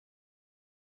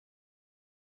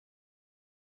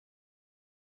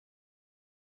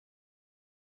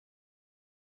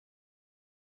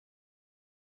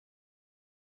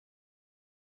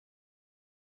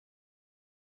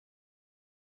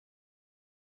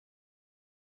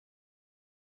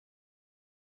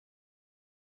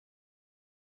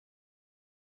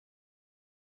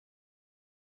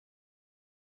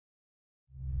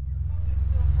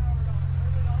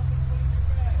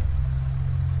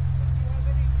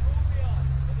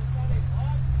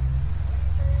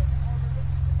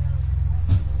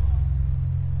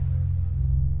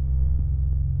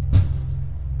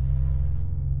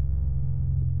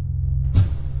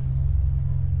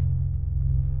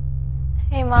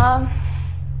Mom.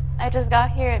 I just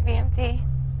got here at BMT.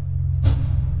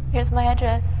 Here's my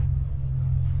address.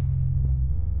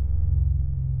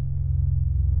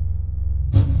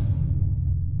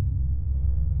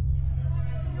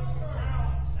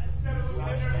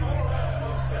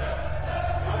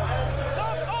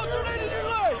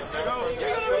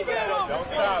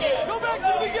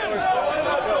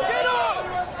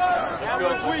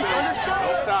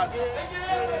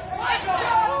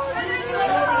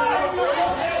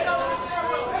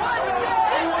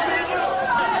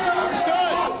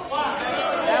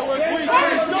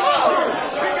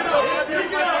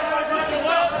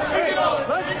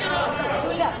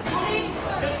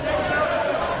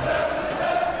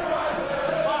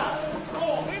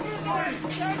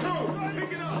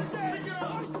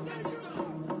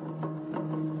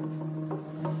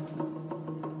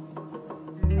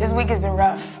 This week has been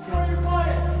rough.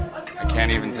 I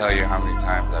can't even tell you how many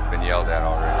times I've been yelled at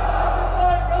already.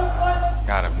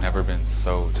 God, I've never been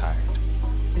so tired.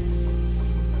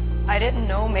 I didn't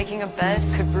know making a bed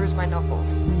could bruise my knuckles.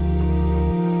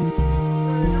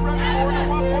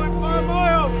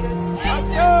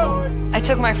 I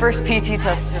took my first PT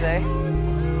test today.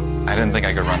 I didn't think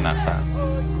I could run that fast.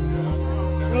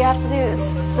 We have to do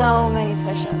so many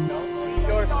push-ups.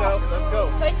 Yourself, let's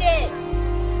go. Push it.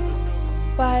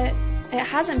 But it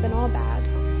hasn't been all bad.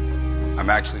 I'm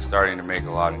actually starting to make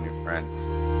a lot of new friends.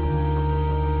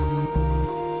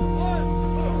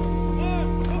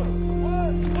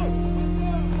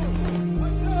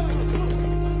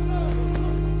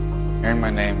 Hearing my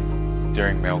name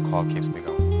during mail call keeps me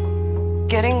going.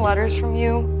 Getting letters from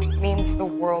you means the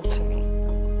world to me.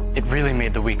 It really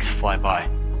made the weeks fly by.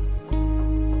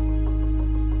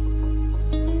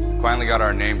 Finally got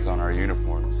our names on our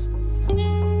uniforms.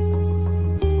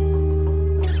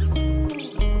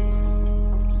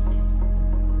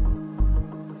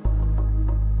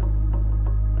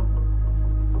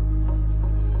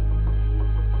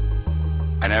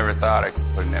 I never thought I could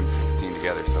put an M16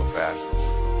 together so fast.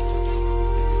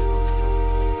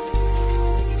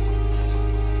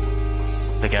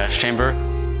 The gas chamber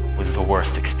was the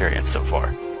worst experience so far.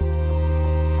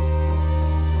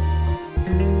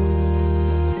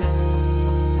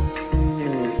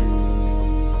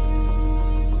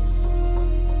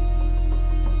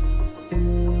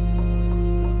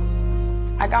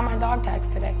 I got my dog tags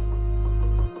today.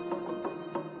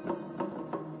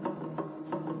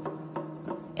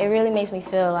 It really makes me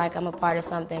feel like I'm a part of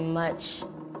something much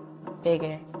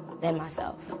bigger than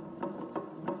myself.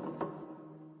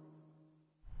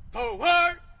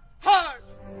 Forward, hard.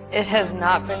 It has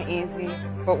not been easy,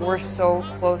 but we're so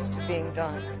close to being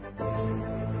done.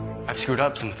 I've screwed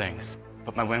up some things,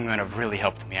 but my wingmen have really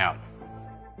helped me out.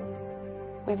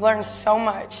 We've learned so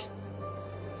much.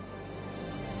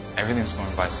 Everything's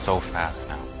going by so fast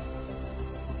now.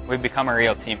 We've become a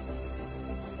real team.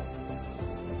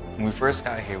 When we first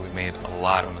got here, we made a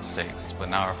lot of mistakes, but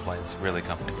now our flight's really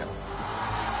coming together.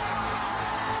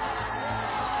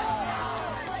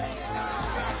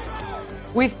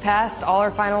 We've passed all our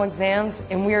final exams,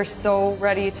 and we are so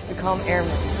ready to become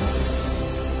airmen.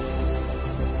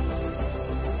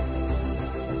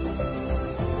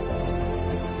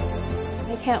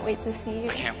 I can't wait to see you.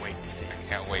 I can't wait to see you. I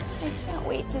can't wait to see you. I can't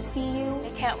wait to see you. I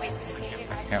can't wait to see you.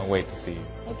 I can't wait to see you.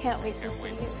 I can't wait to see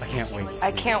you. I can't wait.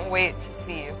 I can't wait to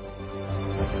see you.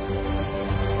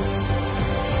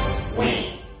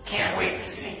 We can't wait to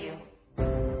see you.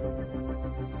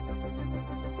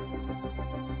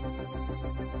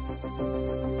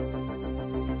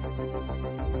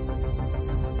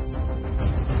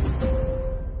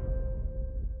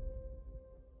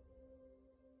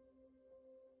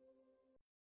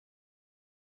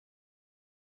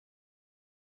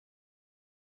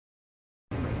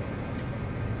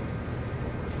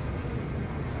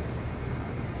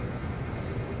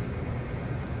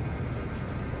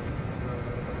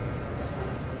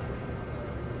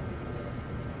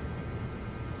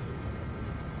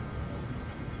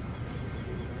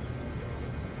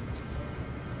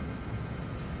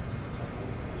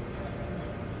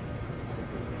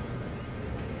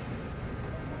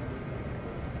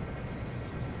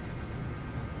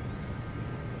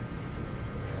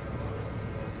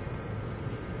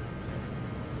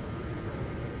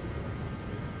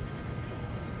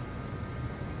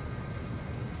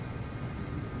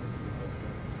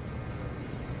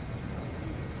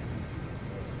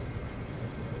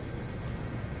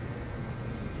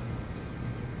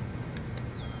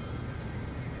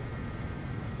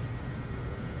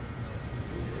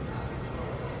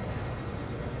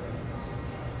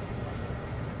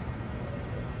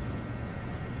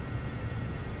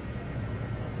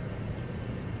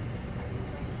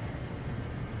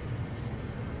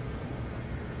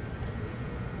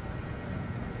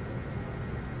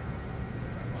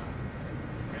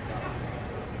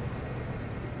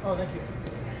 Oh, thank you.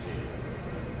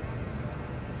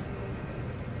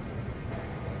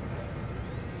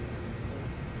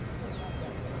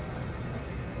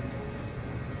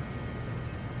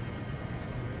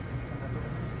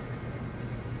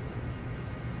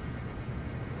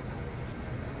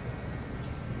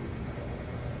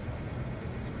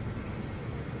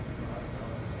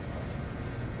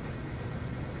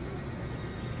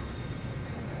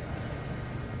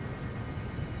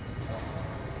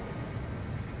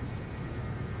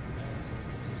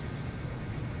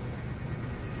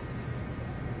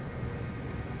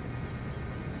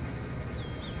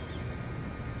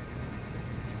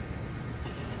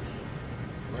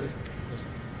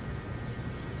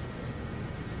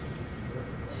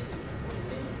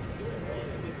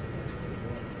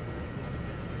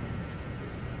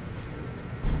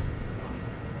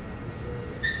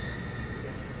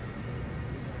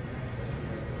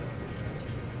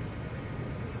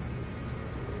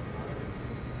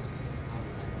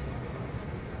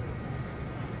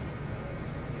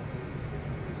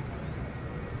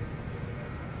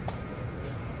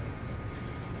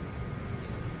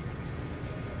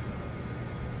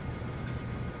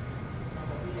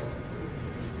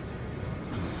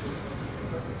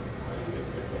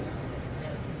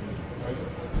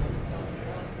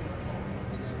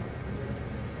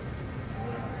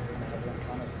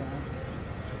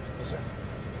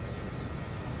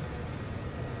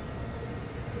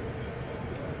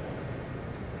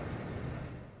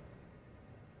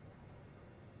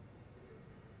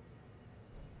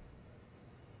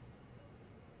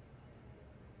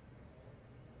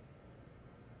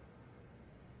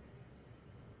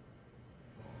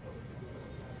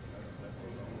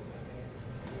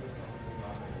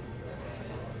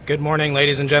 Good morning,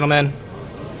 ladies and gentlemen.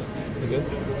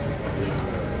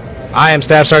 I am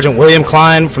Staff Sergeant William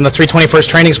Klein from the 321st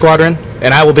Training Squadron,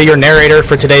 and I will be your narrator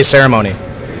for today's ceremony.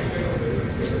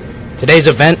 Today's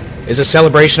event is a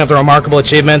celebration of the remarkable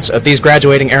achievements of these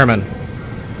graduating airmen.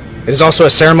 It is also a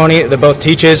ceremony that both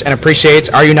teaches and appreciates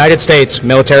our United States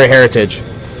military heritage.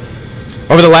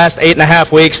 Over the last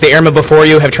 8.5 weeks, the airmen before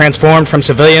you have transformed from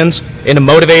civilians into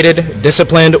motivated,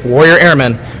 disciplined warrior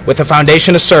airmen with a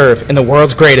foundation to serve in the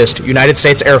world's greatest United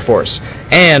States Air Force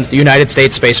and the United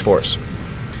States Space Force.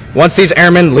 Once these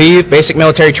airmen leave basic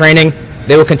military training,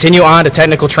 they will continue on to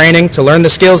technical training to learn the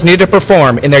skills needed to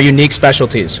perform in their unique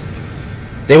specialties.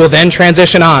 They will then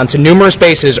transition on to numerous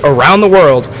bases around the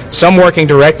world, some working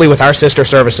directly with our sister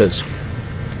services.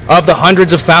 Of the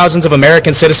hundreds of thousands of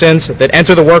American citizens that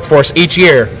enter the workforce each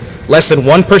year, less than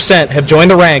 1% have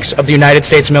joined the ranks of the United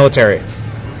States military.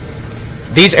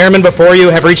 These airmen before you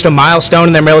have reached a milestone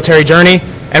in their military journey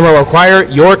and will require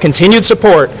your continued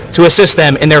support to assist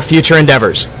them in their future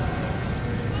endeavors.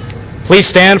 Please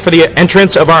stand for the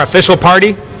entrance of our official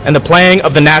party and the playing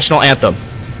of the national anthem.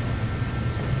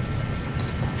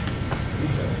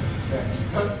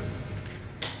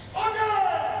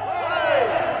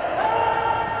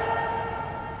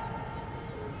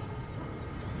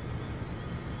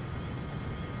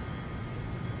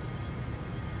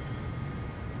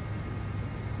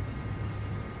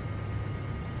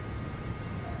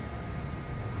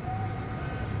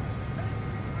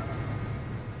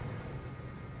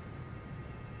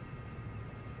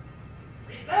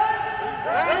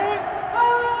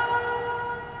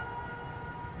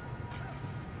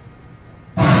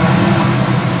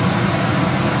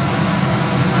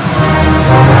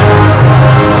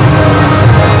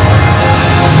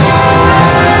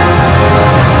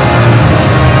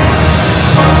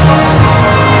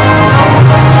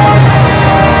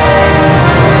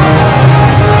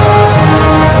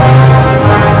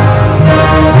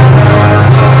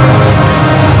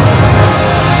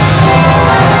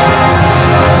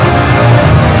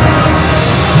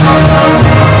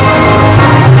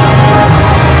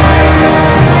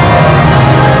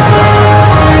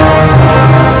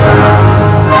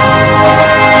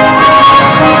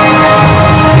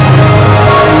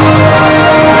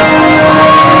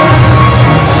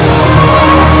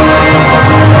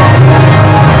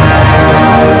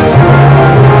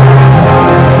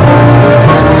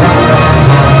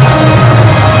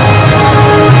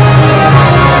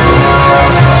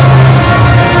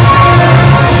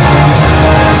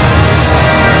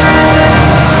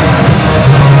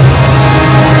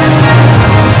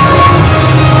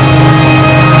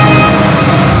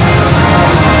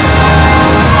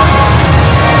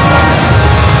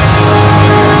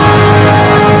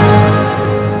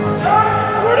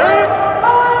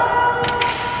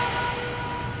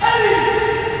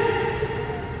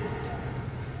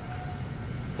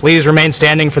 Please remain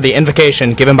standing for the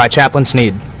invocation given by Chaplain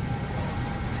Sneed.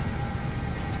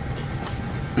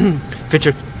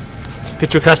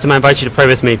 Pitcher Custom, I invite you to pray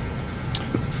with me.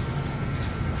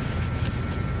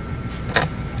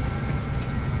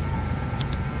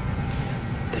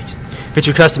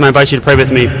 Pitcher Custom, I invite you to pray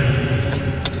with me.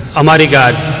 Almighty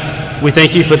God, we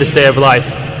thank you for this day of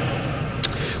life.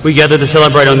 We gather to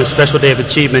celebrate on this special day of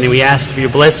achievement, and we ask for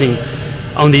your blessing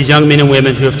on these young men and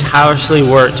women who have tirelessly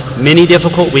worked many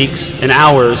difficult weeks and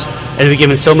hours and have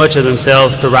given so much of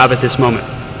themselves to arrive at this moment.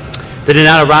 They did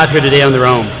not arrive here today on their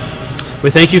own. We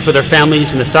thank you for their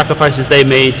families and the sacrifices they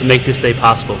made to make this day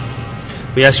possible.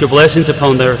 We ask your blessings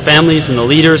upon their families and the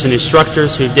leaders and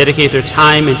instructors who dedicate their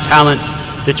time and talents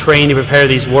to train and prepare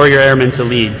these warrior airmen to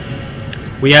lead.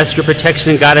 We ask your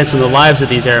protection and guidance on the lives of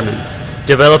these airmen.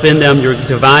 Develop in them your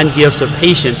divine gifts of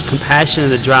patience, compassion,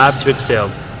 and the drive to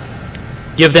excel.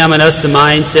 Give them and us the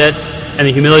mindset and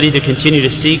the humility to continue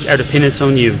to seek our dependence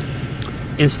on you.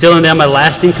 Instill in them a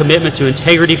lasting commitment to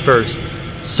integrity first,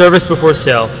 service before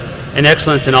self, and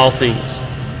excellence in all things.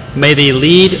 May they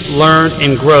lead, learn,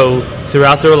 and grow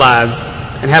throughout their lives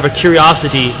and have a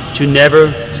curiosity to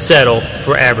never settle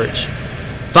for average.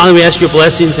 Finally, we ask your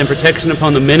blessings and protection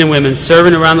upon the men and women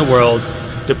serving around the world,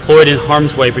 deployed in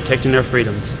harm's way, protecting their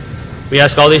freedoms. We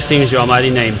ask all these things in your almighty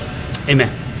name. Amen.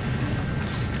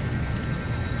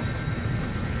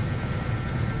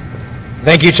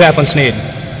 Thank you, Chaplain Sneed.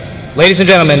 Ladies and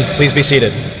gentlemen, please be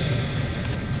seated.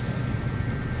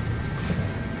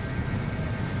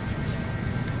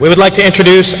 We would like to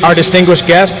introduce our distinguished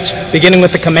guests, beginning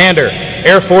with the Commander,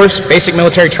 Air Force Basic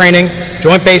Military Training,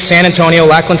 Joint Base San Antonio,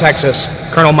 Lackland, Texas,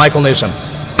 Colonel Michael Newsom.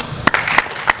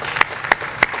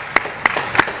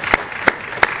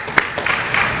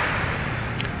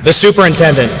 The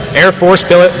Superintendent, Air Force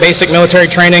Basic Military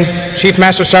Training, Chief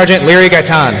Master Sergeant Leary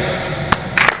Gaitan.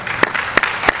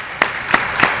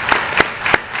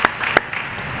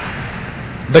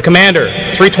 The Commander,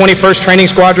 321st Training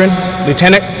Squadron,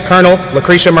 Lieutenant Colonel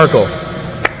Lucretia Merkel.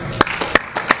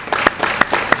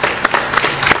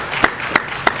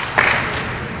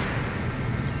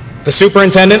 The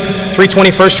Superintendent,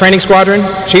 321st Training Squadron,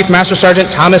 Chief Master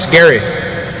Sergeant Thomas Gary.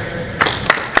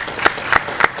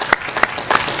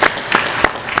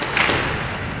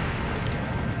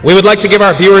 We would like to give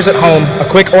our viewers at home a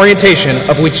quick orientation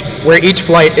of where each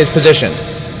flight is positioned.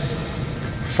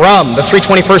 From the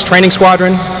 321st Training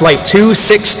Squadron, Flight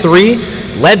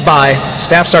 263, led by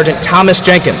Staff Sergeant Thomas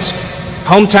Jenkins,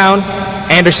 hometown,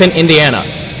 Anderson, Indiana.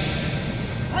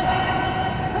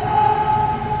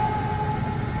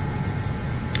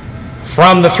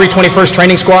 From the 321st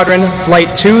Training Squadron,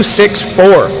 Flight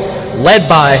 264, led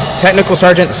by Technical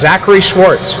Sergeant Zachary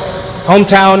Schwartz,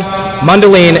 hometown,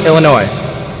 Mundelein, Illinois.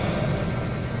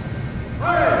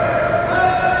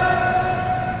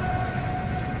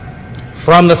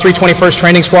 From the 321st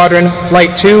Training Squadron,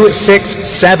 Flight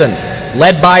 267,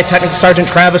 led by Technical Sergeant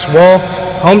Travis Wohl,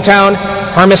 hometown,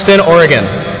 Hermiston, Oregon.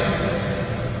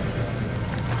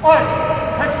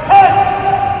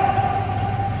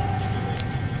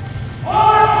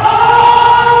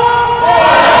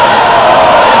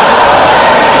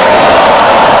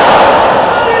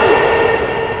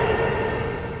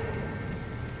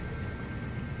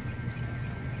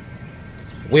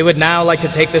 We would now like to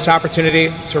take this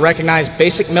opportunity to recognize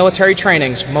Basic Military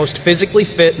Training's most physically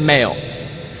fit male.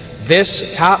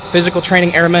 This top physical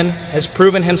training airman has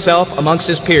proven himself amongst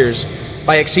his peers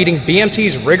by exceeding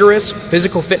BMT's rigorous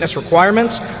physical fitness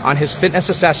requirements on his fitness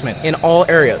assessment in all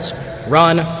areas: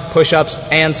 run, push-ups,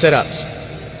 and sit-ups.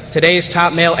 Today's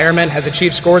top male airman has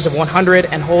achieved scores of 100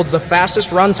 and holds the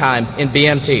fastest run time in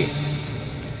BMT.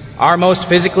 Our most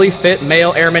physically fit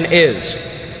male airman is,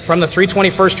 from the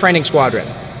 321st Training Squadron,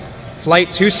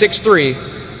 Flight 263,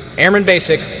 Airman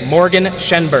Basic Morgan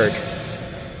Schenberg.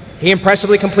 He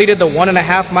impressively completed the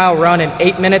 1.5-mile run in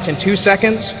 8 minutes and 2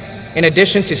 seconds, in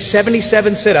addition to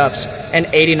 77 sit-ups and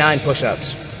 89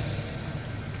 push-ups.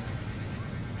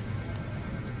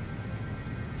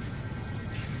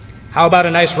 How about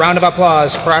a nice round of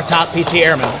applause for our top PT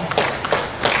airman?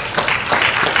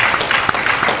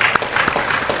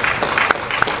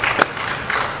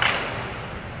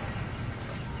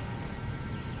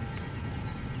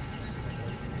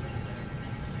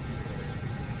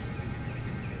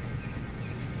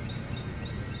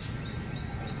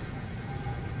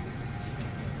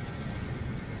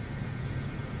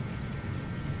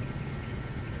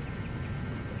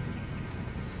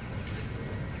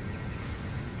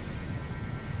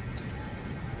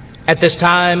 At this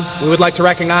time, we would like to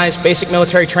recognize Basic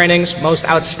Military Training's most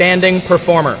outstanding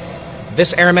performer.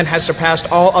 This airman has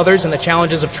surpassed all others in the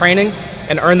challenges of training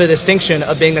and earned the distinction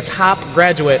of being the top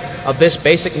graduate of this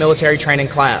Basic Military Training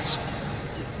class.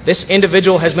 This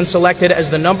individual has been selected as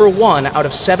the #1 out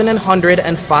of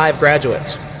 705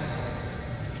 graduates.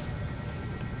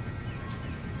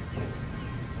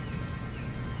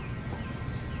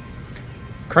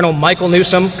 Colonel Michael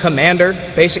Newsom, Commander,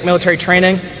 Basic Military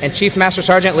Training, and Chief Master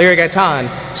Sergeant Leary Gaitan,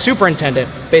 Superintendent,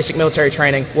 Basic Military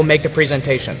Training, will make the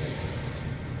presentation.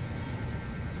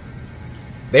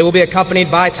 They will be accompanied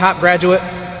by top graduate,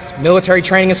 military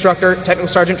training instructor, Technical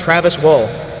Sergeant Travis Wool.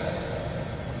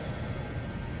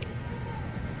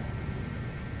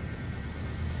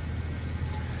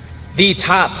 The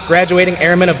top graduating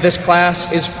airman of this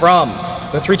class is from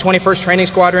the 321st Training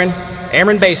Squadron,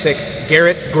 Airman Basic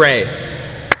Garrett Gray.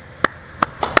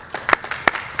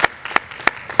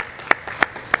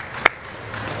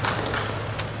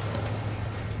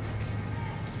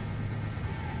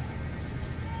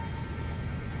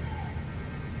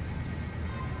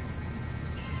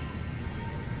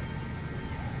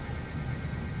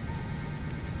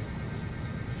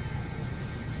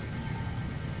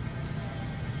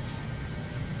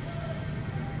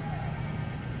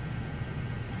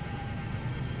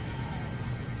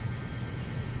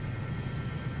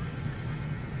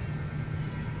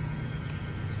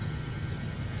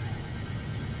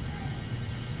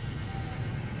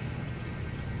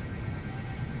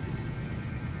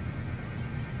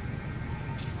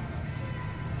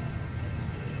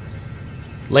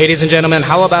 Ladies and gentlemen,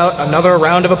 how about another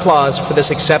round of applause for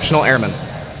this exceptional airman?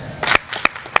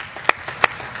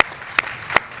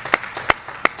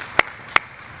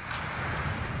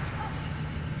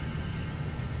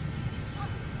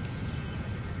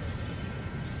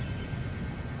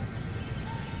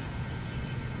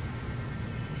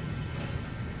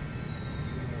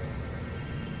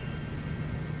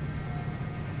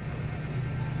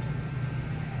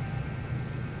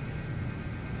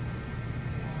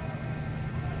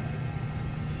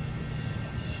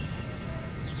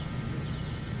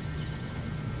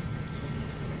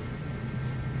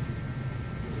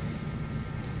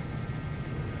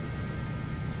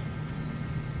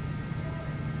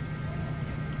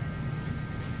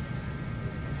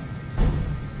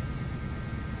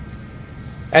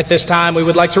 At this time, we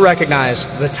would like to recognize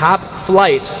the top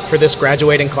flight for this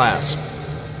graduating class.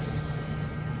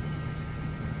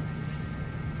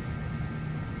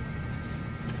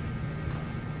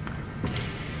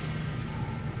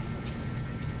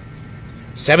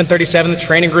 (737th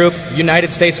Training Group,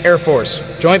 United States Air Force,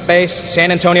 Joint Base,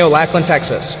 San Antonio, Lackland,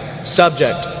 Texas.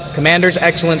 Subject, Commander's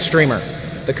Excellence Streamer.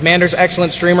 The Commander's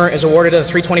Excellence Streamer is awarded to the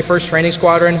 321st Training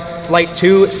Squadron, Flight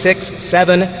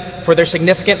 267, for their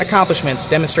significant accomplishments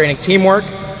demonstrating teamwork,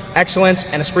 excellence,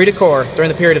 and esprit de corps during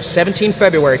the period of 17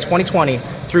 February 2020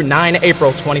 through 9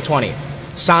 April 2020.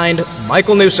 Signed,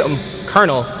 Michael Newsom,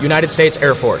 Colonel, United States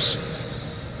Air Force.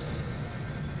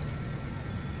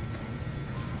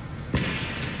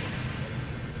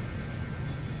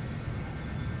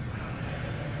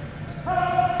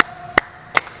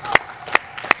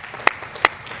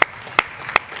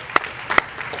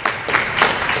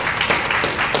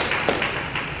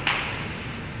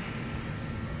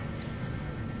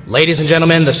 Ladies and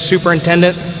gentlemen, the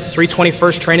Superintendent,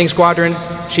 321st Training Squadron,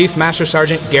 Chief Master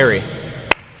Sergeant Gary.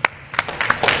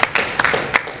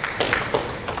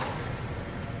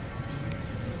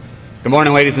 Good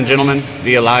morning, ladies and gentlemen,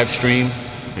 via live stream,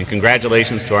 and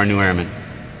congratulations to our new airmen.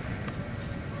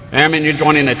 Airmen, you're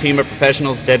joining a team of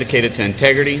professionals dedicated to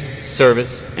integrity,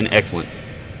 service, and excellence.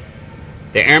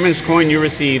 The Airman's Coin you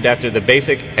received after the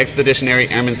Basic Expeditionary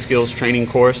Airman Skills Training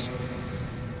course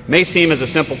may seem as a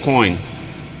simple coin,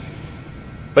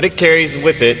 but it carries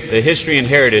with it the history and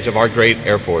heritage of our great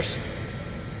Air Force.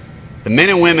 The men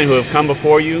and women who have come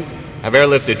before you have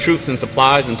airlifted troops and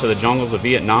supplies into the jungles of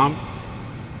Vietnam,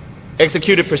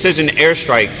 executed precision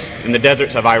airstrikes in the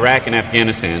deserts of Iraq and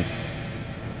Afghanistan.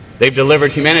 They've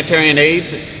delivered humanitarian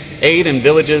aid in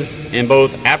villages in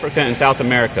both Africa and South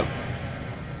America.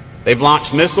 They've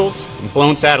launched missiles and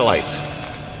flown satellites,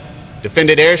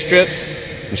 defended airstrips,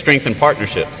 and strengthened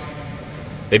partnerships.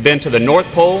 They've been to the North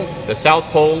Pole, the South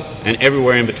Pole, and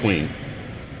everywhere in between.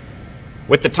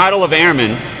 With the title of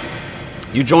Airman,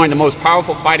 you join the most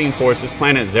powerful fighting force this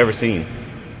planet has ever seen.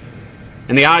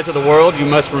 In the eyes of the world, you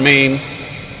must remain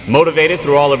motivated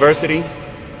through all adversity,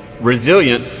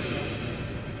 resilient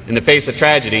in the face of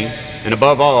tragedy, and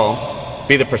above all,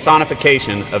 be the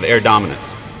personification of air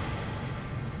dominance.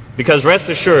 Because rest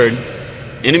assured,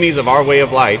 enemies of our way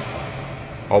of life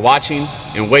are watching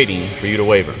and waiting for you to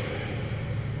waver.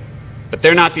 But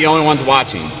they're not the only ones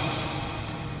watching.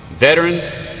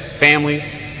 Veterans,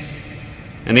 families,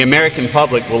 and the American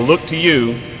public will look to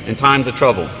you in times of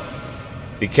trouble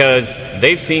because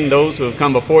they've seen those who have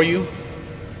come before you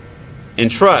and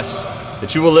trust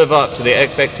that you will live up to the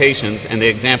expectations and the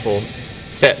example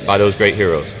set by those great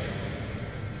heroes.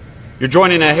 You're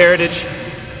joining a heritage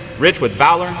rich with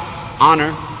valor,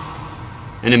 honor,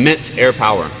 and immense air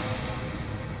power.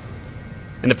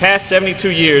 In the past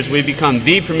 72 years, we've become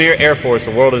the premier Air Force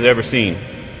the world has ever seen.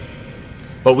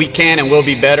 But we can and will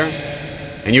be better,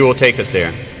 and you will take us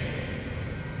there.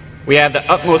 We have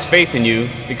the utmost faith in you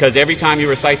because every time you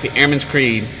recite the Airman's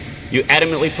Creed, you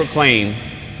adamantly proclaim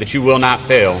that you will not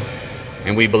fail,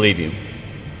 and we believe you.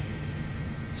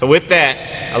 So with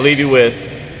that, I'll leave you with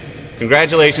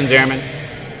congratulations, Airmen,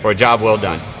 for a job well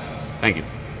done. Thank you.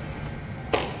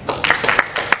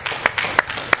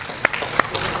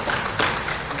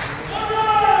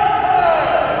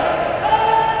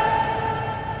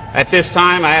 At this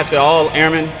time, I ask that all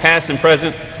airmen, past and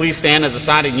present, please stand as a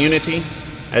sign of unity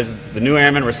as the new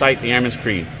airmen recite the Airman's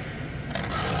Creed.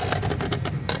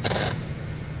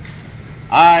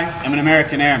 I am an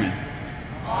American airman.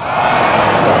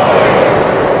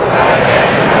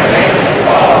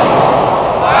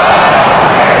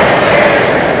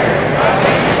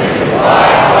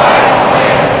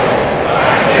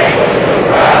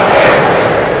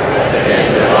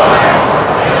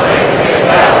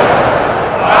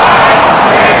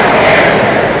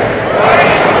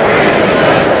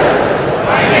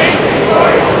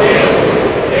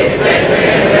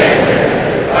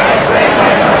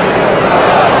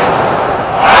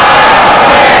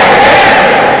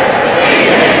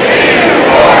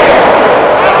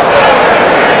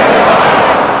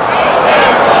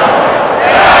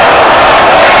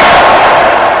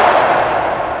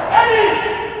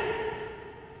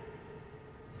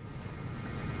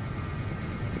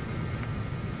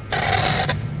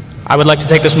 I would like to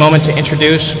take this moment to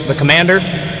introduce the commander,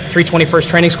 321st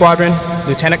Training Squadron,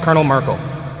 Lieutenant Colonel Merkel.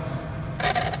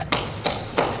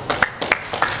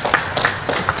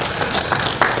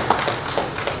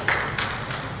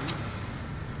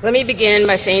 Let me begin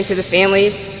by saying to the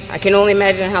families, I can only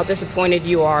imagine how disappointed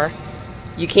you are.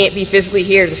 You can't be physically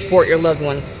here to support your loved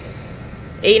ones.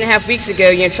 8.5 weeks ago,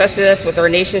 you entrusted us with our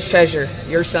nation's treasure,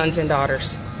 your sons and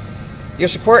daughters. Your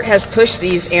support has pushed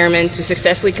these airmen to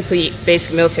successfully complete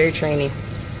basic military training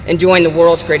and join the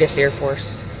world's greatest Air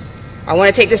Force. I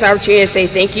want to take this opportunity to say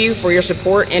thank you for your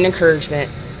support and encouragement,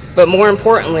 but more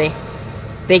importantly,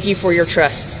 thank you for your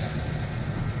trust.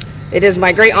 It is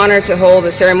my great honor to hold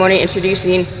the ceremony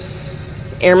introducing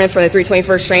airmen from the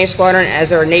 321st Training Squadron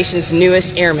as our nation's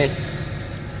newest airmen.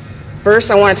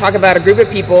 First, I want to talk about a group of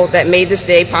people that made this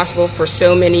day possible for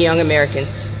so many young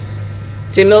Americans.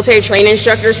 To military training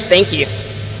instructors, thank you.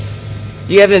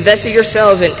 You have invested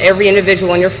yourselves in every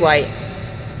individual on your flight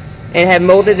and have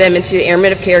molded them into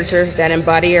airmen of character that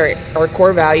embody our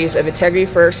core values of integrity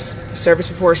first, service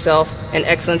before self, and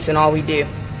excellence in all we do.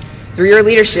 Through your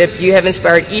leadership, you have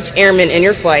inspired each airman in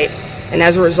your flight, and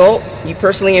as a result, you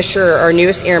personally assure our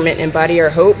newest airmen embody our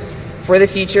hope for the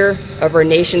future of our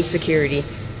nation's security.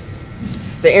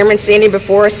 The airmen standing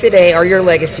before us today are your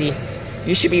legacy.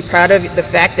 You should be proud of the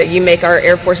fact that you make our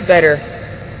Air Force better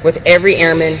with every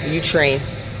airman you train.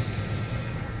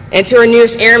 And to our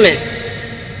newest airmen,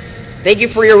 thank you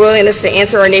for your willingness to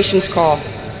answer our nation's call.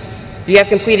 You have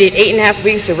completed 8.5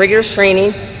 weeks of rigorous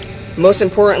training. Most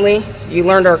importantly, you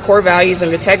learned our core values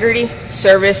of integrity,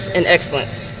 service, and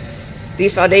excellence.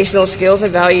 These foundational skills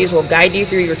and values will guide you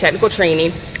through your technical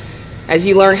training as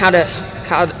you learn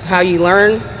how you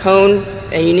learn, hone,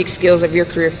 and unique skills of your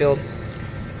career field.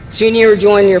 Soon you will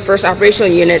join your first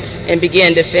operational units and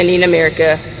begin defending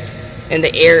America in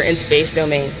the air and space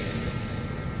domains.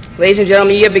 Ladies and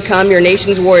gentlemen, you have become your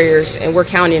nation's warriors, and we're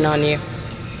counting on you.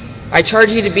 I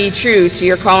charge you to be true to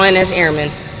your calling as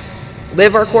airmen.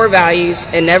 Live our core values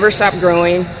and never stop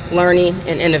growing, learning,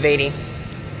 and innovating.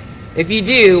 If you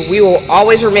do, we will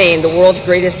always remain the world's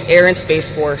greatest air and space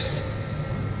force.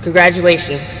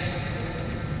 Congratulations.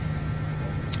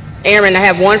 Airmen, I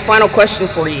have one final question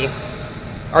for you.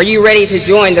 Are you ready to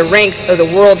join the ranks of the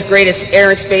world's greatest air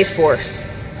and space force?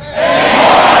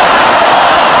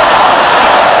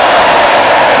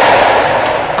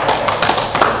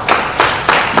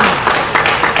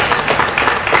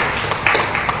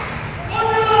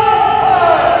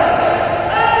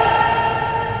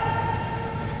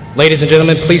 Ladies and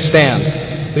gentlemen, please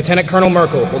stand. Lieutenant Colonel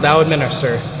Merkel will now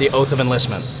administer the oath of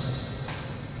enlistment.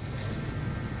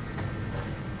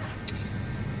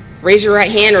 Raise your right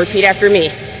hand and repeat after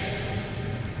me.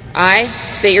 I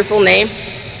state your full name.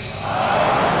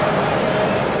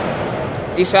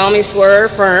 Do solemnly swear or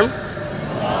affirm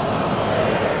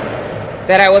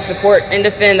that I will support and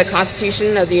defend the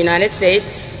Constitution of the United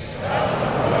States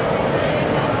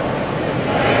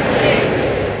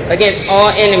against all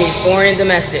enemies, foreign and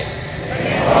domestic.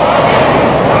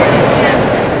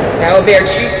 That I will bear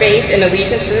true faith and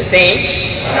allegiance to the same.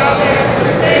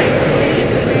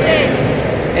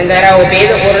 And that I will obey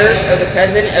the orders of the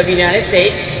President of the United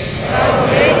States.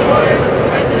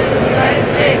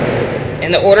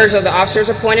 And the orders of the officers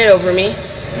appointed over me.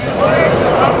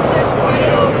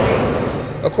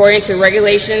 According to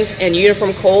regulations and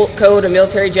Uniform Code of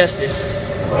Military Justice.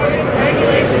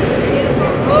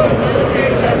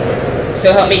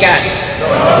 So help me God.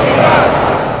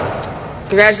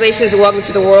 Congratulations and welcome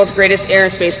to the world's greatest air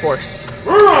and space force.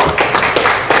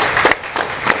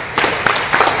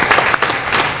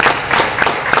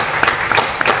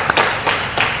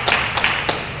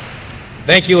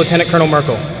 Thank you, Lieutenant Colonel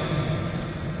Merkel.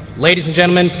 Ladies and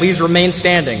gentlemen, please remain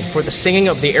standing for the singing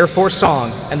of the Air Force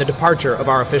song and the departure of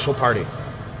our official party.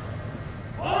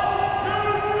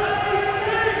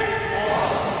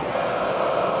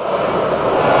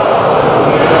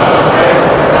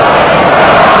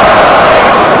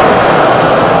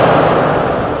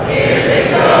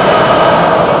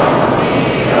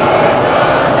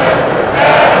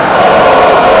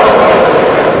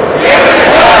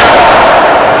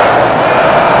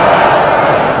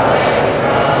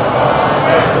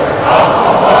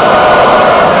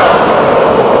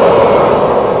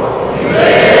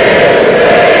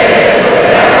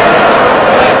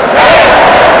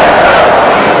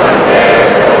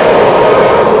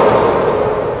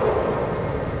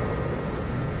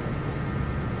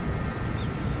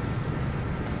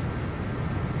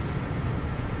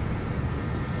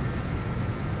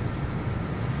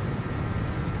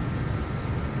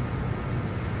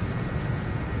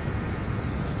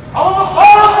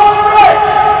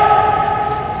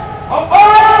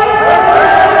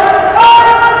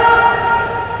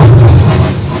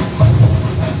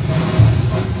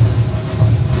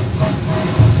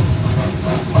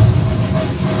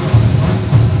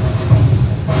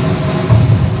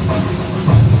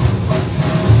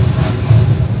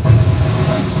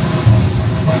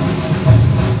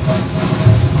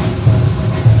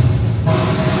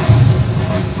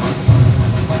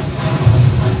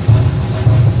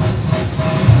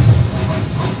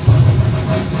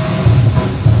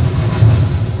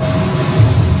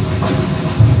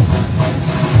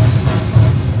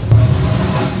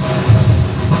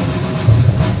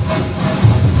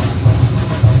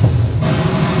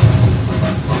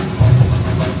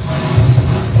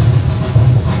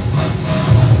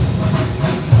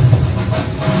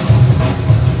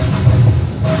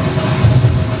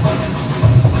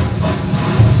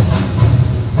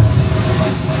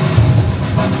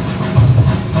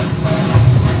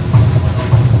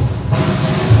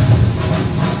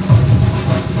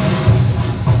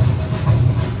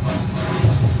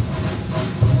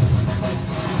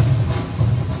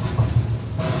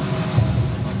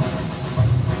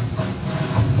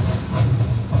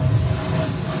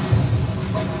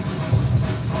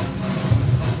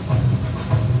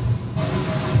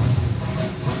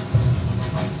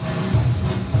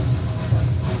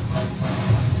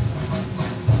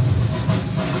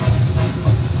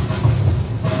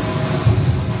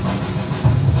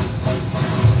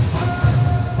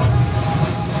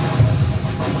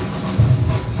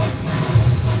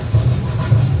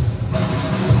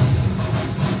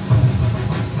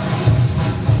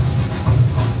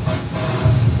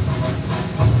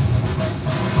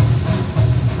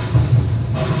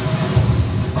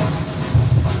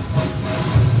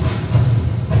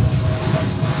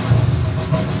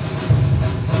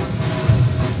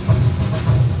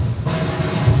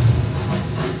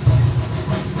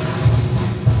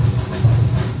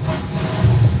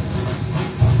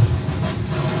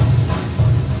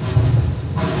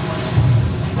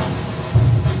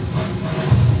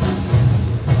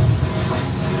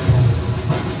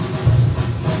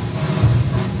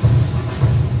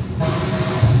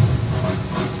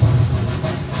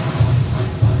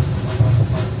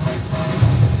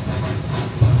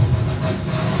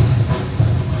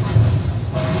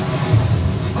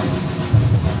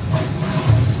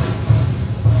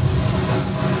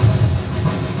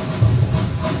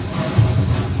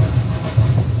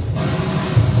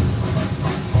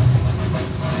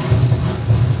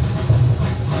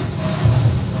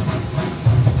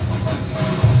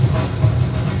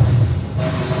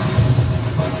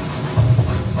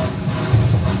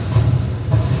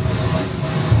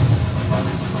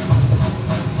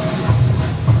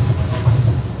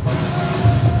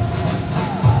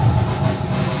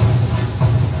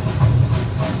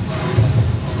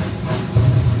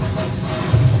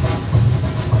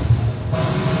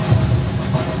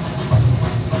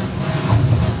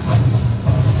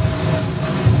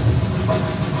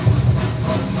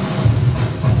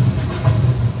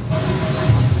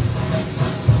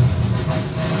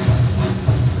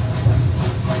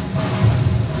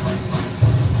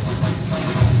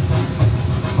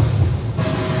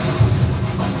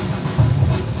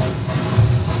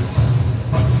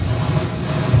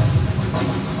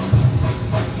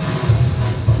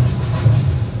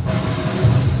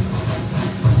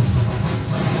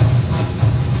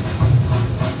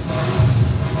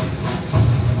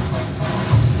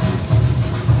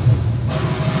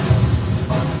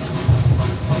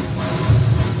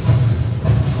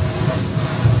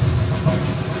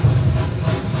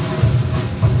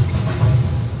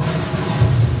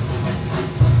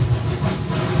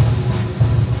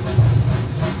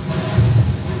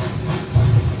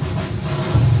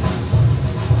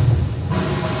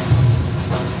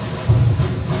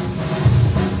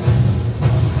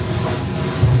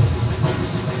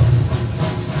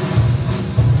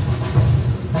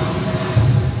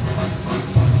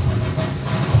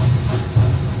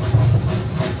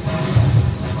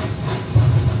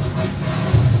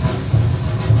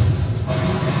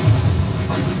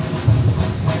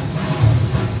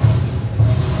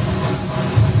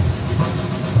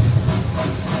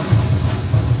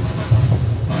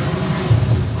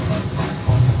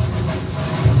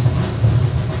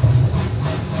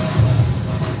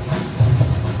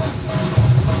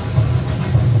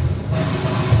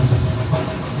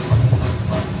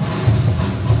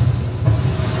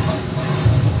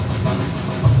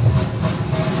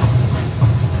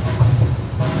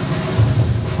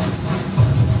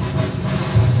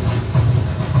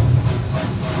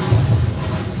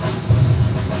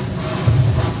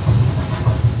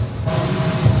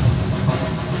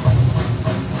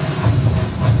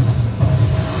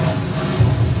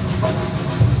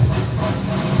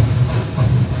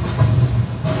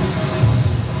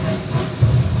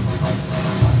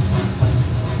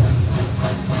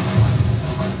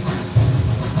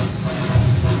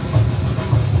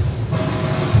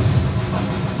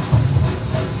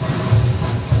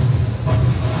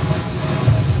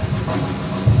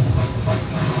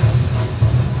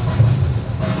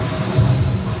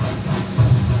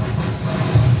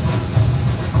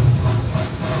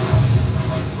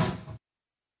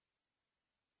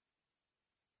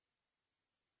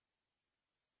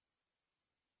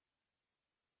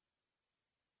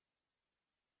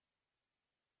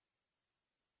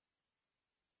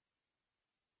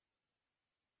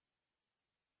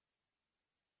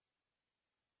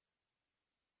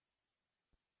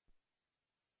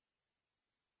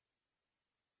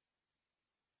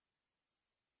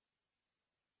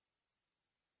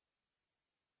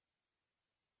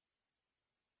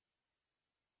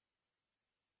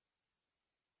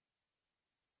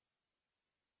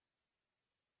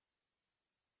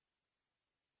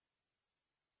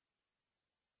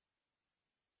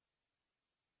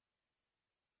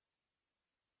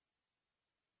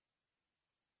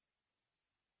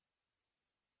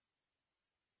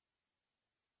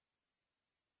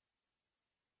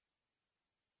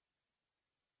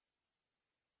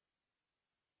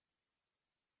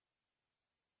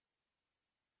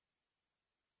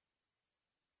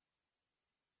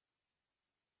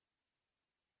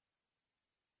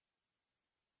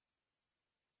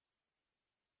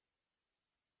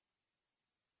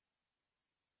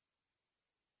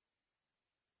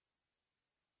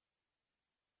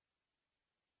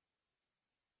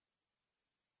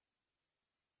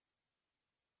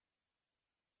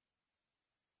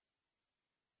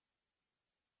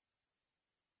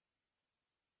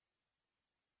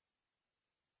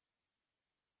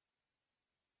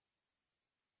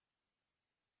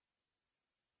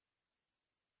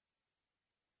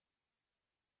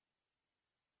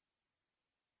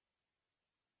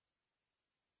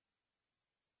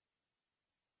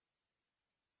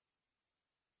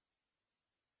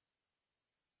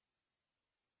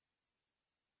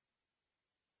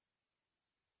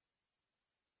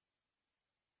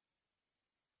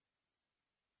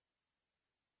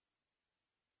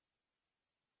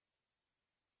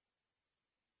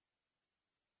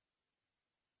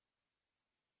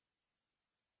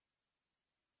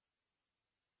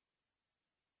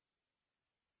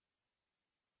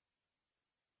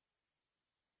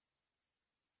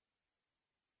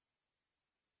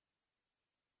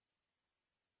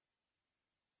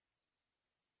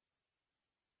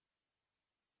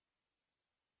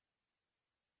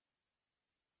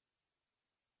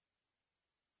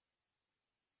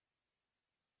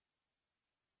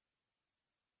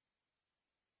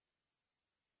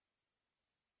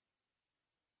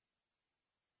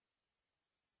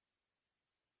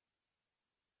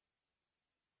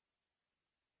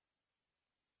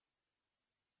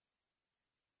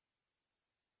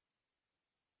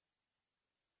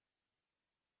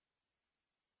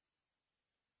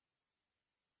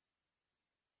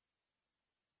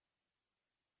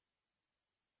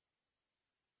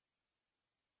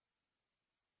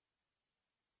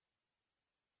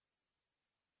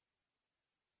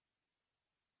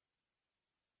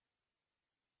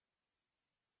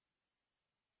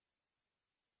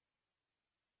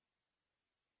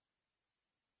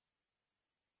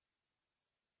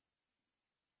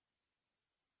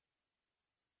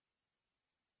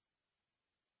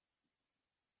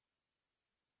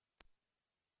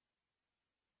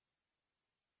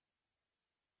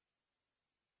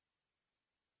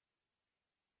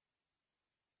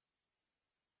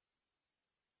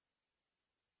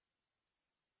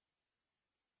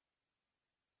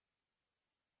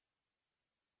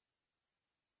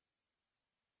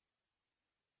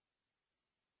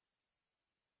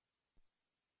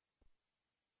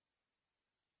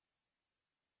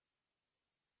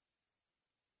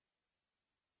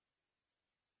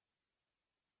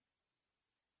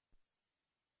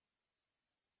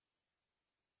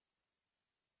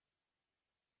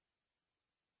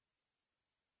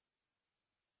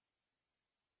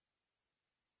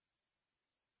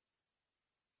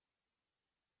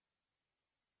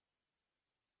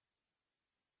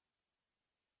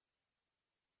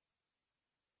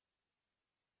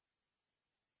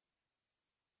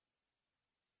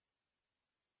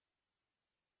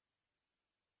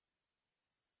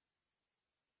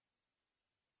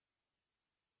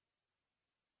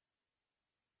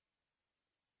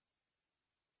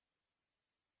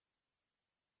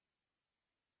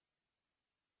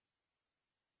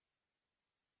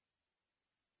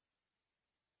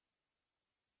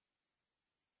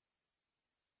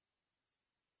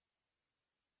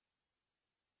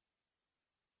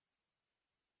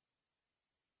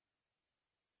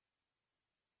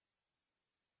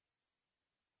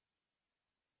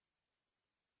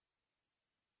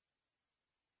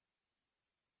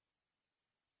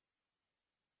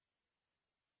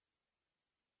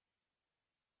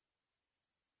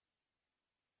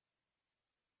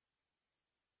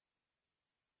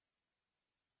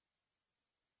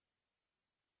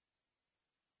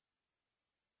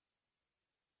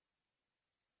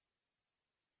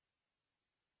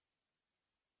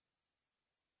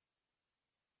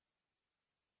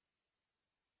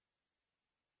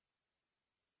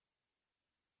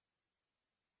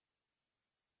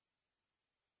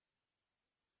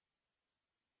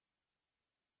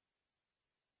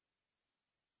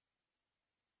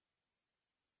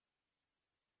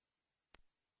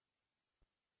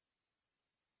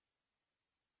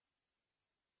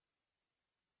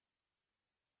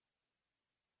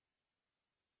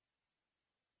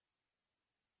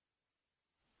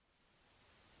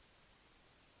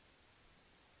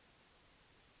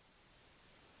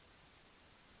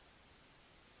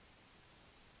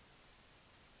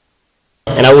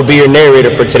 and I will be your narrator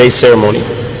for today's ceremony.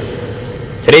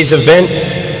 Today's event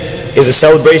is a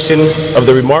celebration of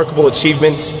the remarkable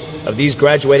achievements of these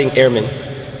graduating airmen.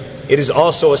 It is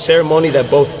also a ceremony that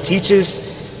both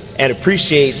teaches and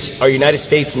appreciates our United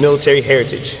States military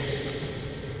heritage.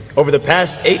 Over the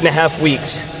past 8.5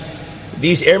 weeks,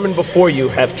 these airmen before you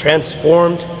have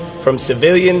transformed from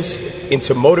civilians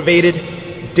into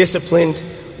motivated, disciplined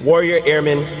warrior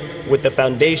airmen with the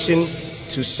foundation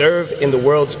to serve in the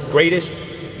world's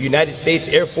greatest United States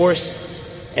Air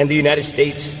Force and the United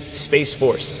States Space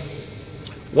Force.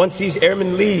 Once these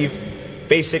airmen leave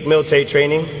basic military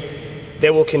training, they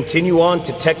will continue on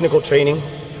to technical training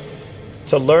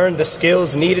to learn the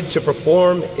skills needed to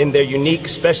perform in their unique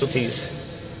specialties.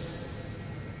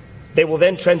 They will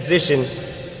then transition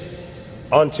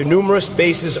onto numerous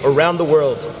bases around the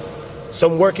world,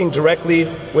 some working directly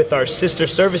with our sister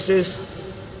services.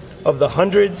 Of the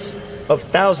hundreds of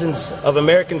thousands of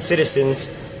American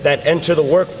citizens that enter the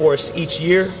workforce each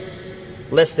year,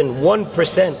 less than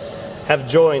 1% have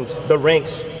joined the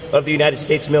ranks of the United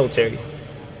States military.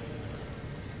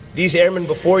 These airmen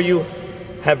before you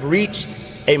have reached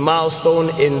a milestone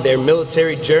in their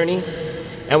military journey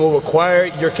and will require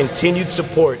your continued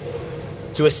support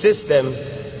to assist them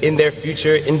in their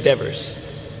future endeavors.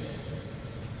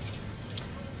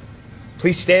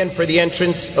 Please stand for the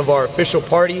entrance of our official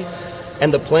party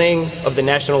and the playing of the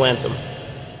national anthem.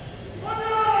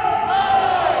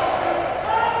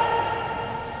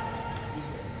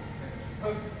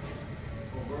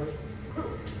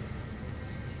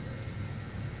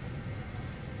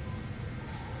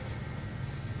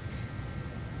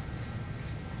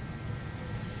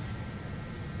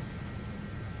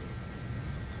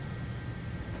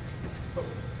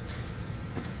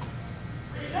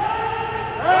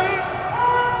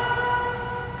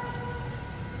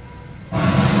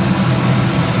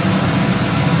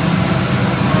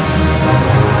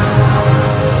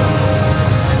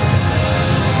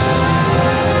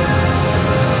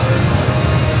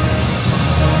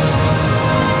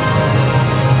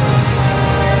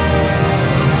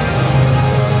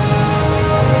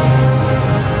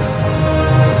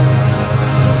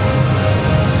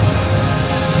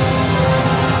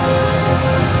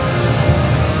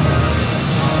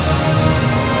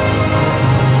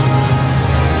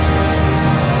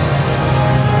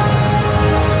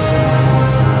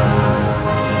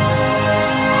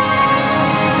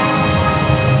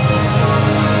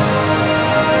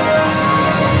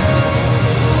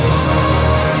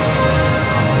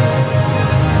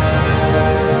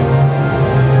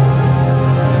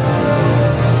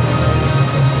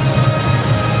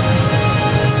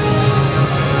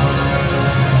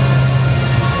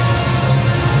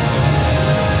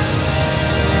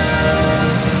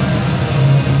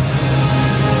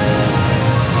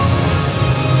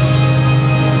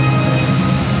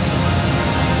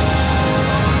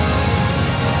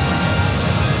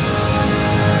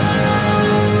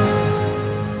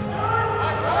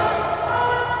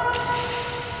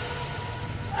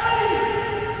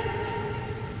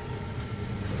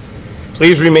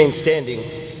 Please remain standing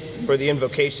for the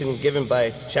invocation given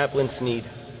by Chaplain Sneed.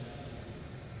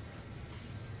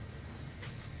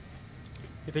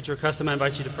 If it's your custom, I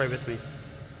invite you to pray with me.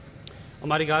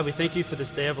 Almighty God, we thank you for this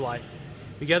day of life.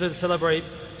 We gather to celebrate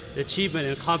the achievement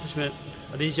and accomplishment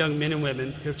of these young men and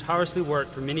women who have tirelessly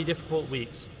worked for many difficult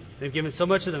weeks. They've given so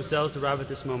much of themselves to arrive at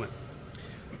this moment.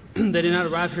 They did not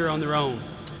arrive here on their own.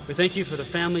 We thank you for the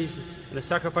families and the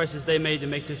sacrifices they made to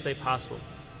make this day possible.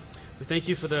 We thank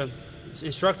you for the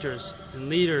instructors and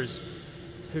leaders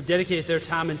who've dedicated their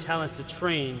time and talents to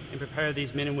train and prepare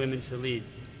these men and women to lead.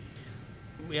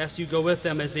 We ask you to go with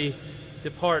them as they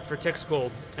depart for tech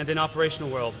school and then operational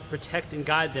world. Protect and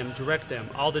guide them, direct them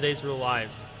all the days of their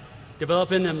lives.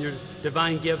 Develop in them your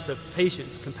divine gifts of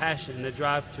patience, compassion, and the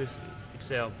drive to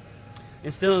excel.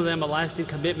 Instill in them a lasting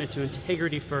commitment to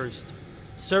integrity first,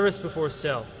 service before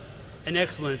self, and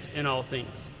excellence in all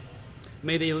things.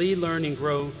 May they lead, learn, and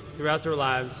grow throughout their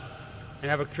lives and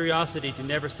have a curiosity to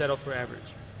never settle for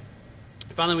average.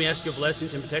 Finally, we ask your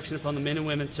blessings and protection upon the men and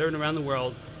women serving around the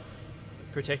world,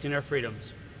 protecting our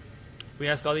freedoms. We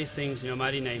ask all these things in your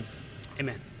mighty name.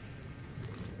 Amen.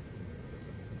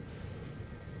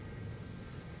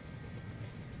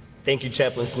 Thank you,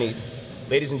 Chaplain Sneed.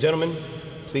 Ladies and gentlemen,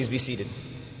 please be seated.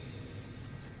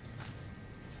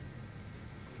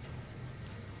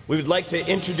 We would like to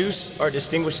introduce our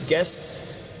distinguished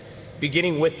guests,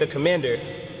 beginning with the Commander,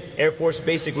 Air Force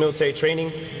Basic Military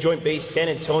Training, Joint Base San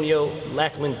Antonio,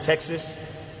 Lackland,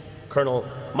 Texas, Colonel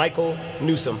Michael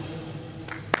Newsom.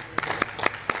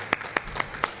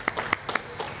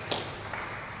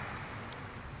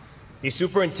 The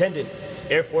Superintendent,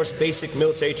 Air Force Basic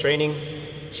Military Training,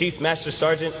 Chief Master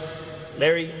Sergeant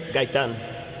Larry Gaitan.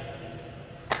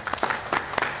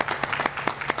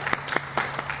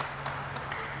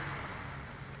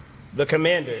 The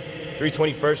Commander,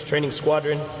 321st Training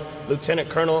Squadron, Lieutenant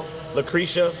Colonel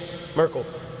Lucretia Merkel.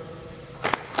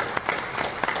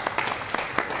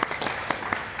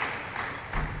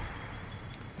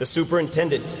 The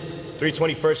Superintendent,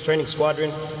 321st Training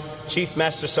Squadron, Chief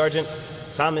Master Sergeant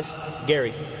Thomas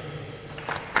Gary.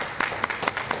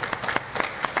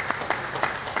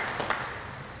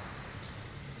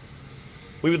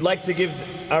 We would like to give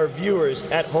our viewers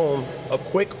at home a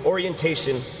quick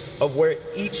orientation of where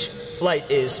each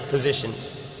flight is positioned.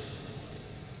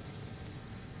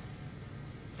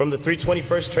 From the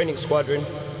 321st Training Squadron,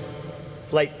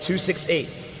 Flight 268,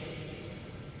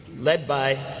 led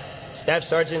by Staff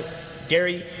Sergeant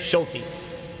Gary Schulte,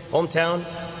 hometown,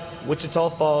 Wichita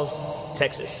Falls,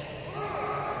 Texas.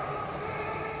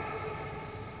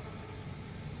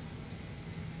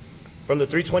 From the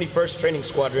 321st Training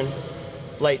Squadron,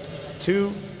 Flight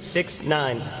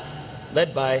 269,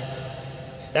 led by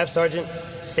Staff Sergeant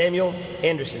Samuel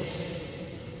Anderson,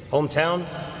 hometown,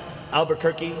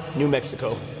 Albuquerque, New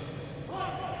Mexico.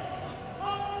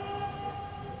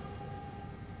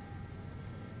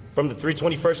 From the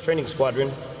 321st Training Squadron,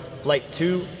 Flight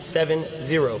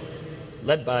 270,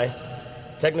 led by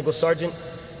Technical Sergeant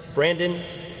Brandon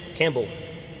Campbell,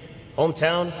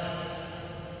 hometown,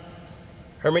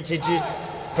 Hermitage,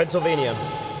 Pennsylvania.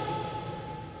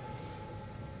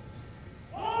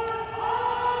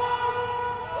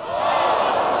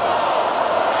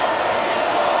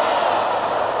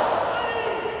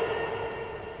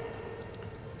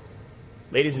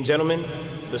 Ladies and gentlemen,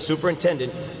 the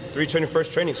Superintendent,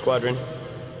 321st Training Squadron,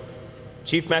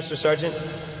 Chief Master Sergeant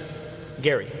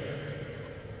Gary.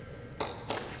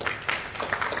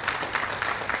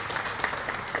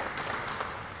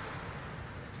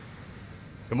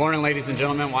 Good morning, ladies and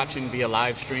gentlemen, watching via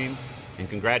live stream, and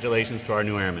congratulations to our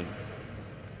new airmen.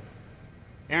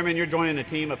 Airmen, you're joining a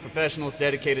team of professionals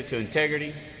dedicated to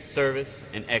integrity, service,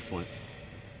 and excellence.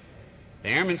 The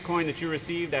Airman's Coin that you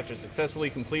received after successfully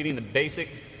completing the basic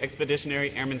Expeditionary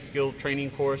Airman Skill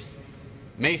Training course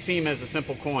may seem as a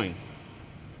simple coin,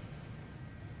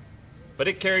 but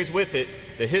it carries with it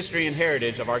the history and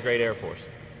heritage of our great Air Force.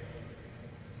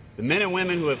 The men and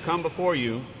women who have come before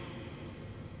you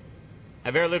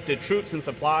have airlifted troops and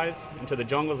supplies into the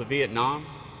jungles of Vietnam,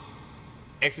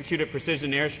 executed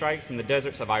precision airstrikes in the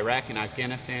deserts of Iraq and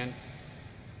Afghanistan,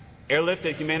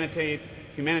 airlifted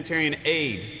humanitarian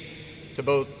aid to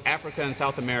both Africa and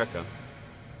South America.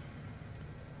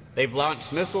 They've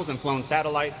launched missiles and flown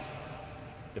satellites,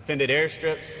 defended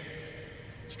airstrips,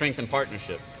 strengthened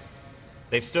partnerships.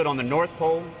 They've stood on the North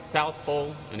Pole, South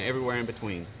Pole, and everywhere in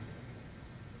between.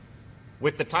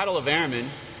 With the title of Airman,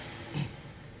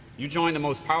 you join the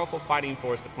most powerful fighting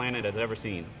force the planet has ever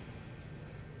seen.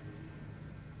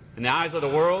 In the eyes of the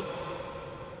world,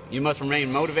 you must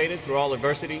remain motivated through all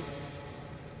adversity,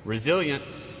 resilient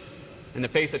in the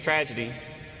face of tragedy,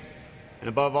 and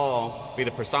above all, be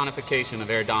the personification of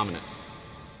air dominance.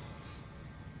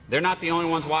 They're not the only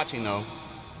ones watching, though.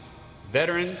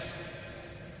 Veterans,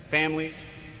 families,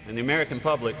 and the American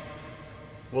public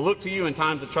will look to you in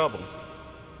times of trouble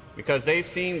because they've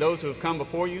seen those who have come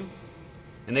before you,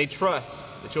 and they trust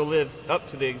that you'll live up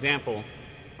to the example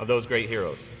of those great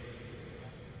heroes.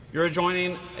 You're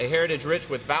joining a heritage rich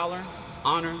with valor,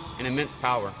 honor, and immense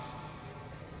power.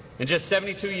 In just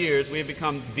 72 years, we have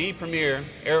become the premier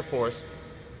Air Force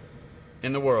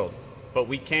in the world, but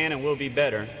we can and will be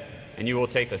better, and you will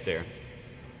take us there.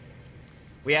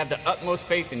 We have the utmost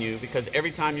faith in you because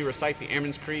every time you recite the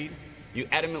Airman's Creed, you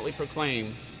adamantly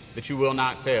proclaim that you will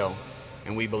not fail,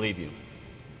 and we believe you.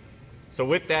 So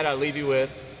with that, I leave you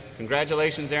with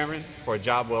congratulations, Airmen, for a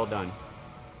job well done.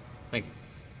 Thank you.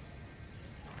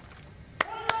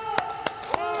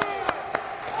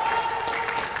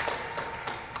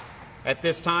 At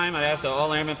this time, I ask that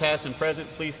all airmen past and present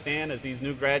please stand as these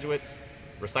new graduates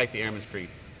recite the Airman's Creed.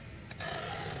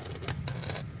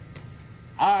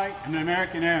 I am an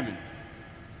American Airman.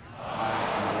 I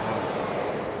am a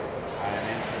warrior. I am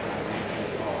anxious of the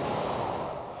nation's call.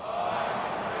 I am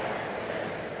an American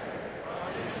Airman. My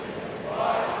mission is to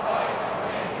fly, fight, and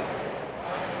win. I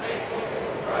am faithful to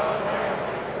the proud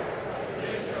heritage, a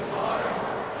tradition of honor,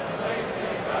 and a legacy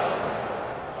of valor.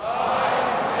 I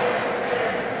am an American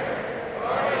Airman,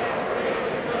 guardian of freedom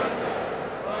and justice,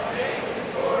 my nation's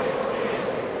sword and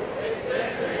shield, its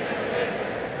century and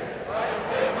adventure. I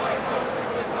defend my country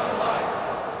with my life.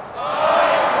 I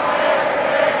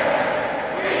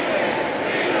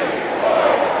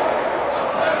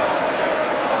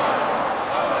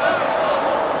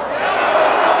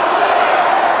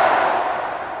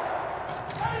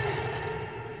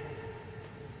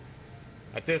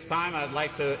this time, I'd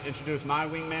like to introduce my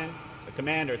wingman, the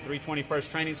commander,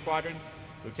 321st Training Squadron,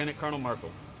 Lieutenant Colonel Merkel.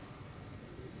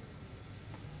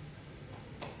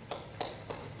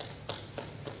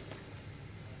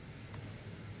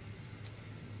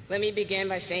 Let me begin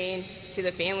by saying to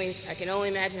the families, I can only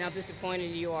imagine how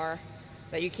disappointed you are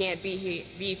that you can't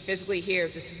be physically here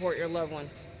to support your loved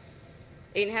ones.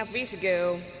 8.5 weeks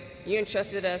ago, you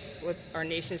entrusted us with our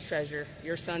nation's treasure,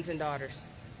 your sons and daughters.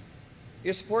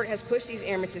 Your support has pushed these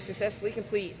airmen to successfully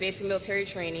complete basic military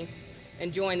training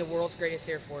and join the world's greatest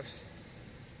Air Force.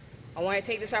 I want to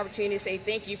take this opportunity to say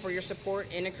thank you for your support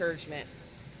and encouragement,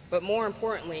 but more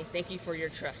importantly, thank you for your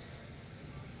trust.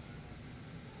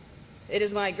 It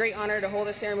is my great honor to hold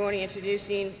a ceremony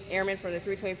introducing airmen from the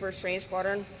 321st Training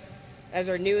Squadron as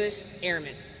our newest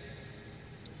airmen.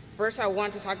 First, I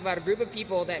want to talk about a group of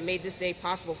people that made this day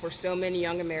possible for so many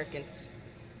young Americans.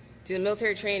 To the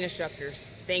military training instructors,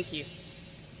 thank you.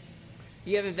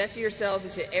 You have invested yourselves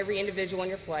into every individual on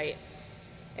your flight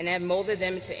and have molded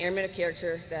them into airmen of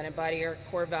character that embody our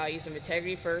core values of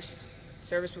integrity first,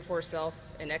 service before self,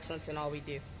 and excellence in all we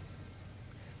do.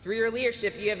 Through your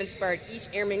leadership, you have inspired each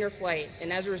airman in your flight,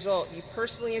 and as a result, you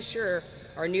personally ensure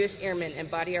our newest airmen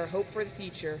embody our hope for the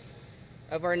future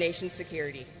of our nation's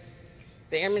security.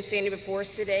 The airmen standing before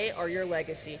us today are your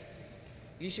legacy.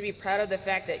 You should be proud of the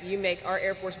fact that you make our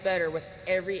Air Force better with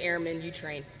every airman you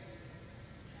train.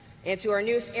 And to our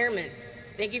newest airmen,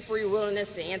 thank you for your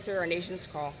willingness to answer our nation's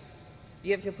call.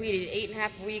 You have completed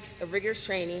 8.5 weeks of rigorous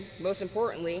training. Most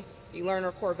importantly, you learn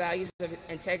our core values of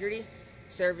integrity,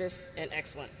 service, and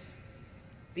excellence.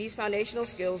 These foundational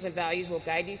skills and values will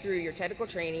guide you through your technical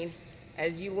training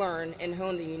as you learn and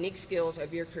hone the unique skills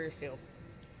of your career field.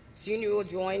 Soon you will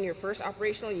join your first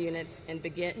operational units and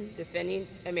begin defending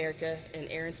America in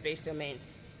air and space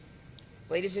domains.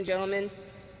 Ladies and gentlemen,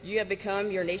 you have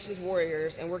become your nation's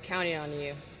warriors, and we're counting on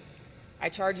you. I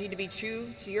charge you to be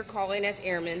true to your calling as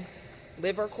airmen,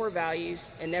 live our core values,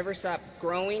 and never stop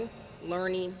growing,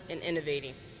 learning, and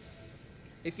innovating.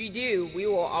 If you do, we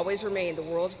will always remain the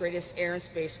world's greatest air and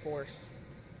space force.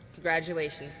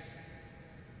 Congratulations.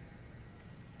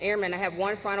 Airmen, I have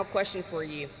one final question for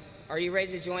you. Are you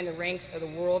ready to join the ranks of the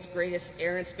world's greatest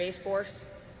air and space force?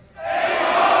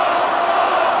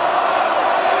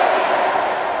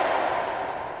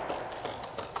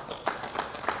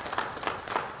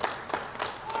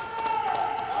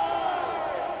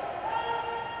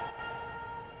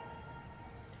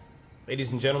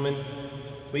 Ladies and gentlemen,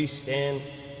 please stand.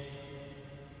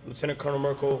 Lieutenant Colonel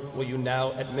Merkel, will you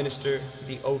now administer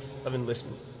the oath of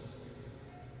enlistment?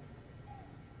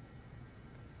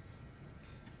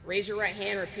 Raise your right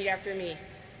hand and repeat after me.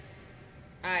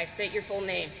 I state your full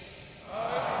name.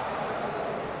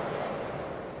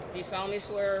 Do you solemnly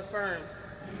swear or affirm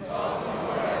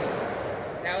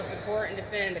that I will support and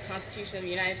defend the Constitution of the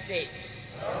United States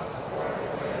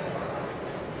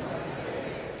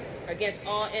against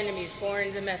all enemies, foreign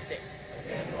and domestic,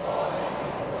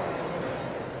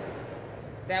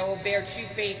 that I will bear true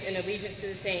faith and allegiance to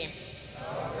the same,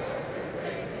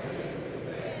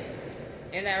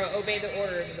 and that I will obey the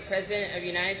orders of the President of the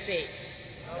United States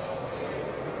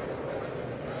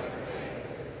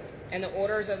and the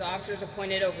orders of the officers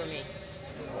appointed over me,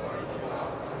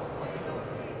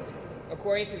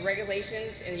 according to the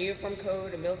regulations and the Uniform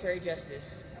Code of Military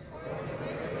Justice.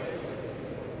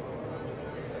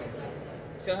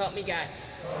 So help me God.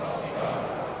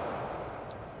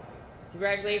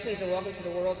 Congratulations and welcome to the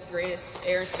world's greatest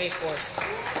air and space force.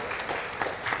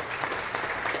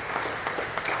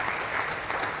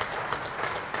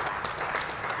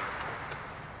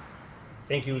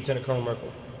 Thank you, Lieutenant Colonel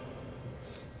Merkel.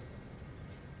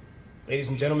 Ladies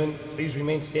and gentlemen, please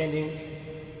remain standing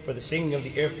for the singing of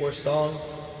the Air Force song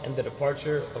and the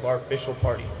departure of our official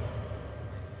party.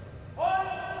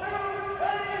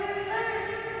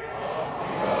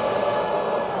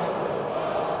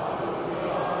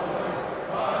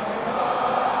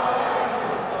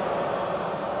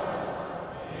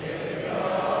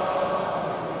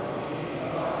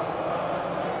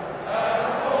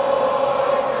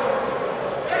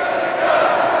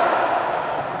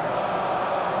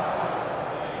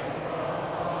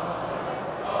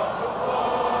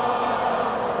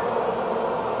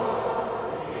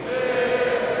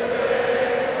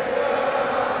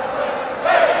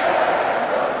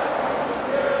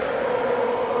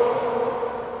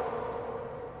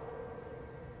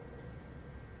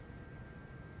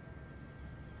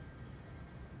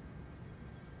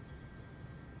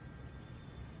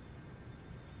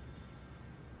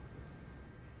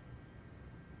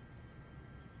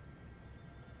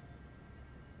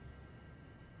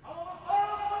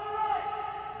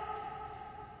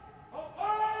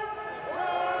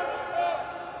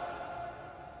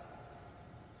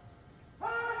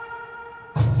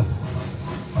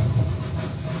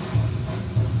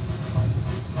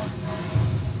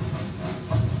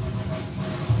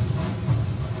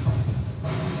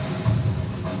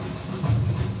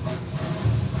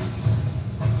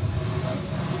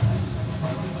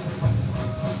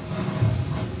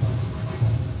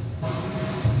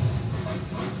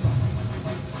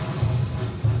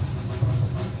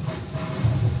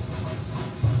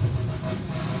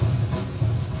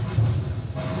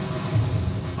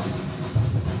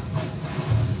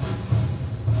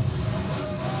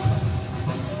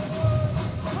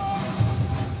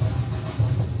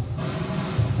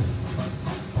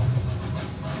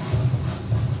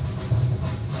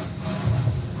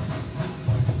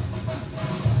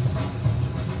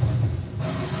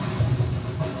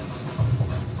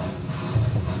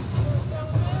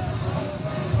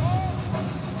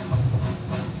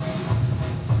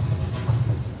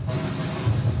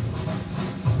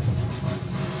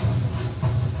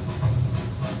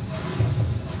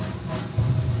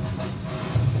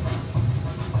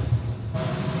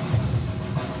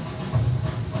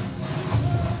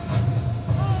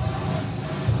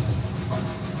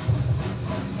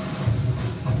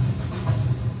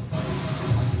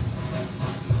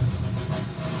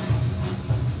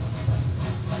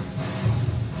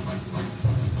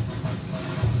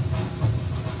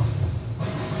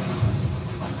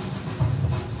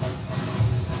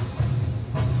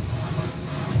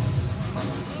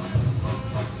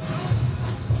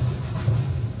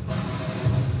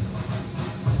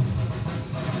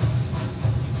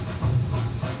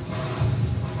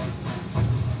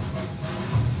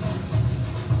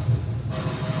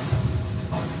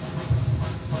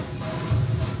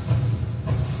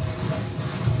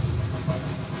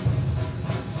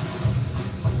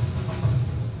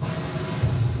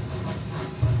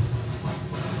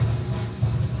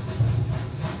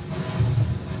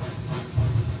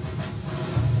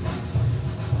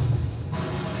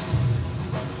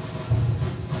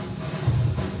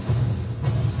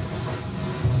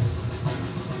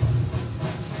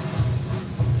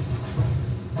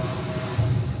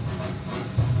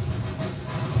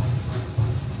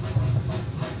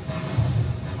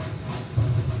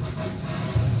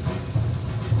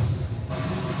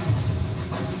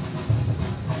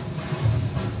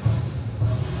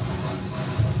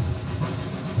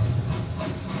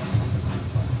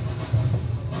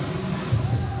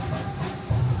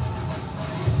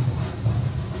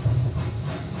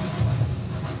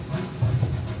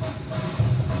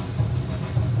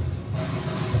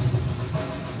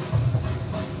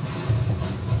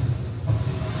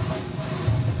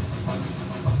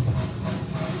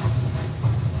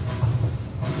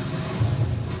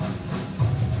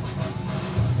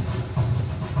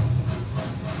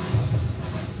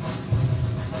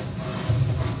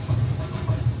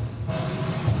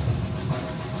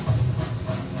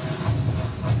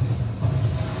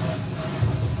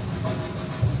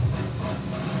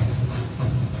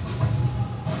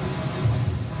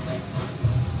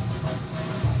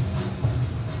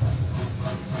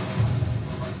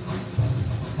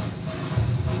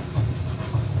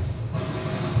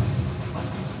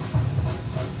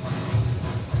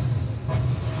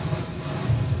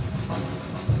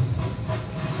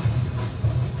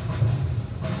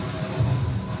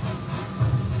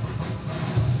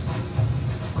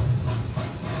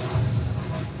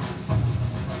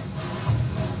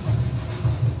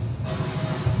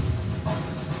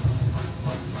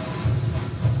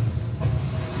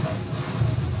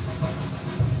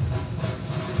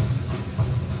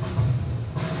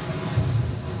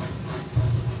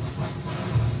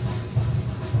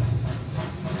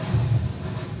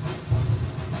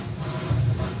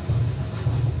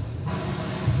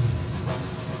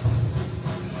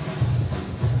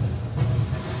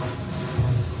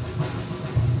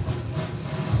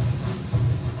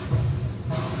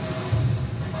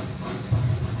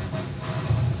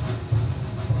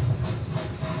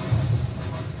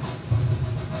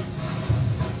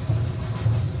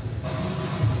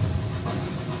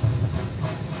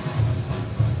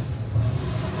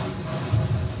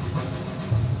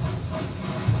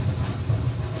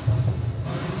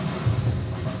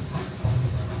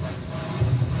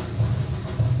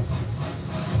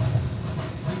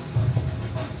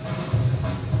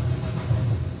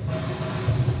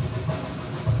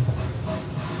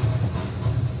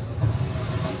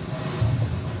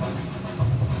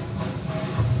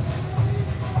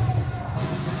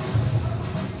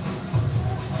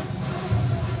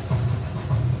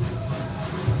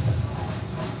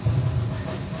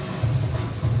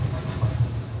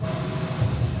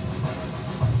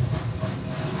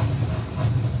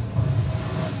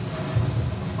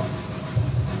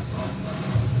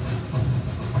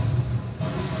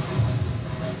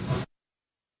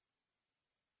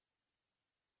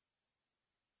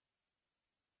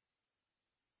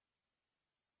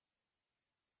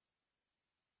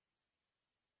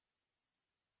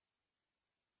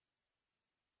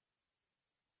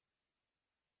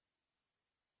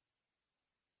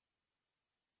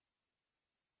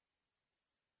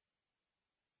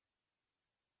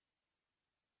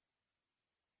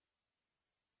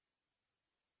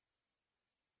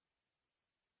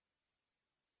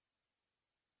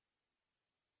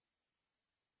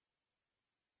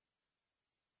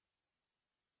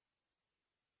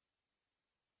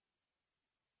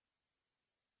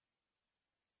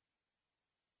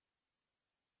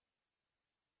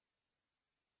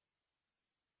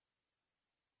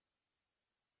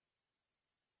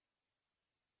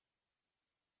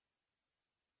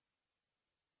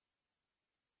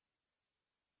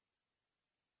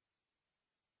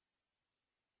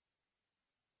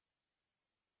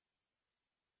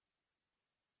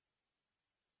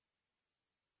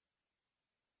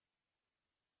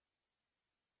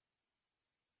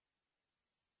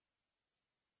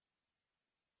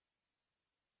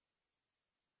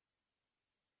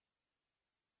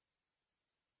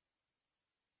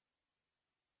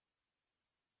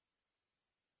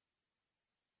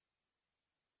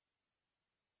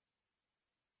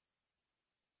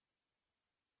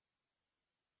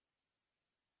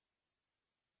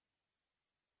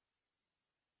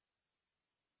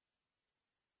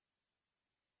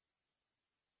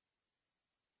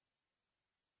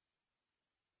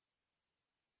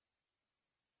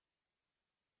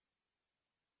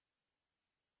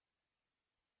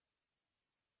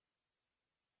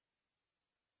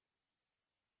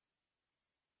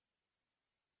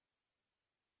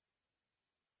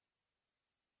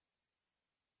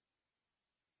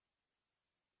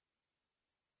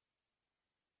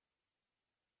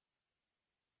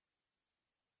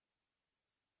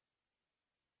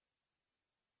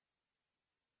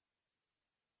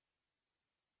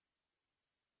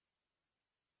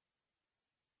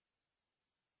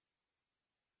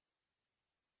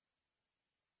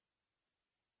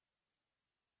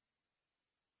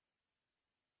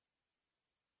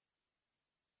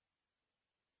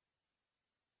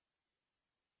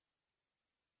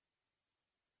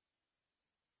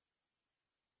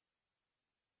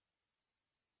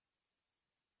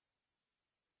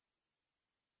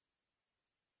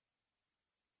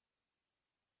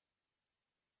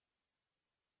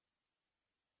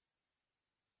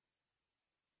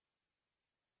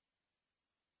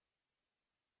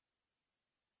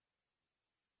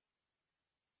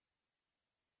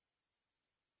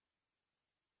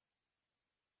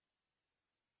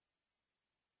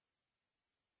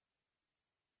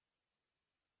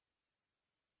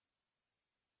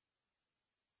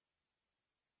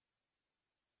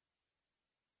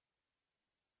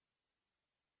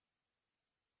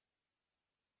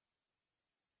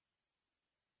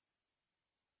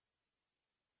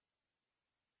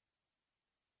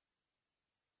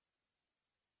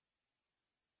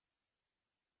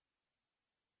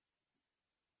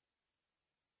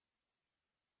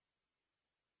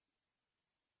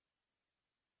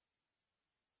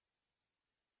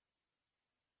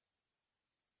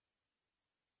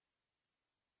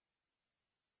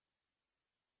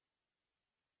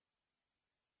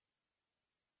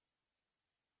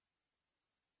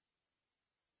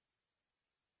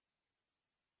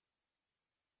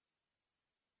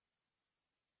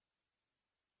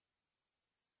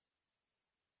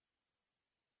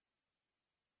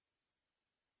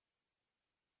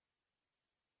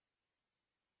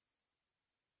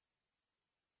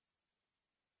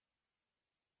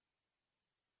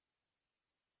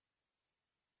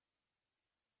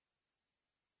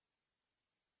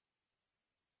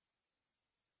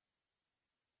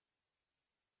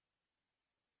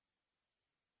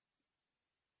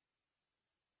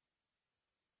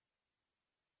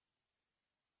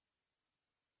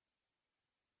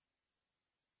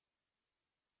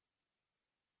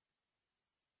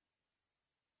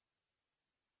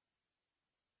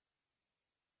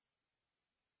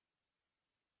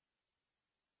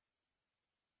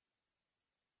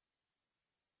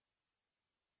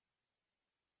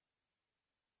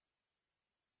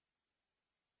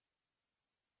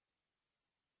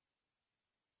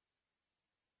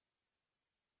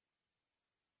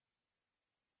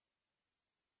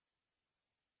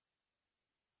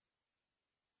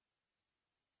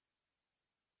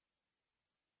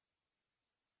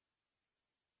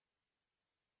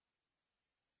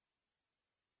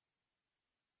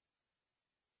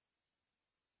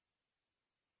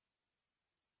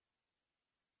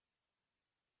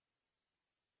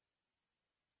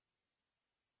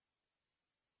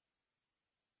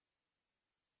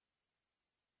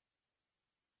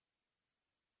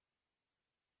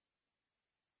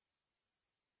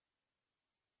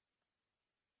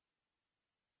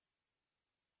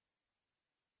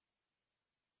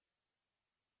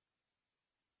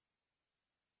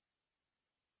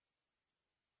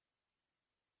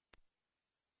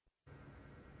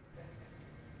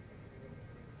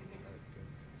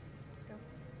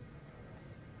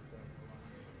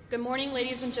 Good morning,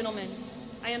 ladies and gentlemen.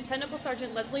 I am Technical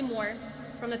Sergeant Leslie Moore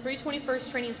from the 321st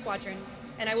Training Squadron,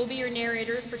 and I will be your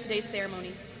narrator for today's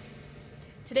ceremony.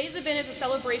 Today's event is a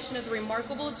celebration of the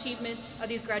remarkable achievements of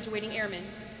these graduating airmen.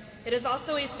 It is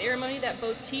also a ceremony that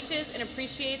both teaches and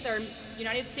appreciates our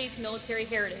United States military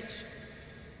heritage.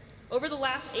 Over the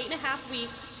last 8.5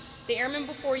 weeks, the airmen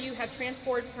before you have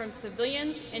transformed from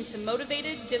civilians into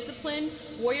motivated, disciplined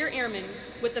warrior airmen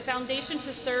with the foundation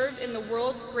to serve in the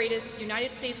world's greatest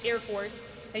United States Air Force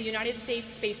and United States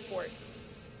Space Force.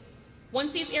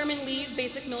 Once these airmen leave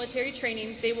basic military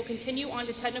training, they will continue on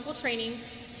to technical training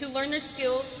to learn their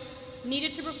skills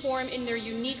needed to perform in their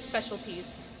unique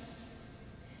specialties.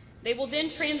 They will then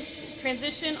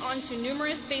transition on to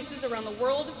numerous bases around the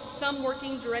world, some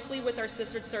working directly with our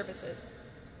sister services.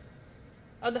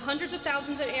 Of the hundreds of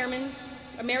thousands of airmen,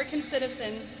 American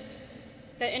citizens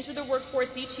that enter the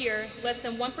workforce each year, less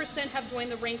than 1% have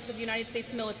joined the ranks of the United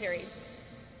States military.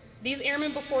 These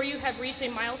airmen before you have reached a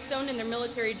milestone in their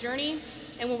military journey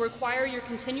and will require your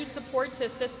continued support to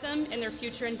assist them in their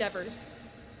future endeavors.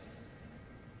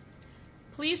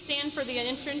 Please stand for the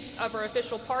entrance of our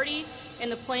official party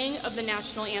and the playing of the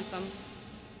national anthem.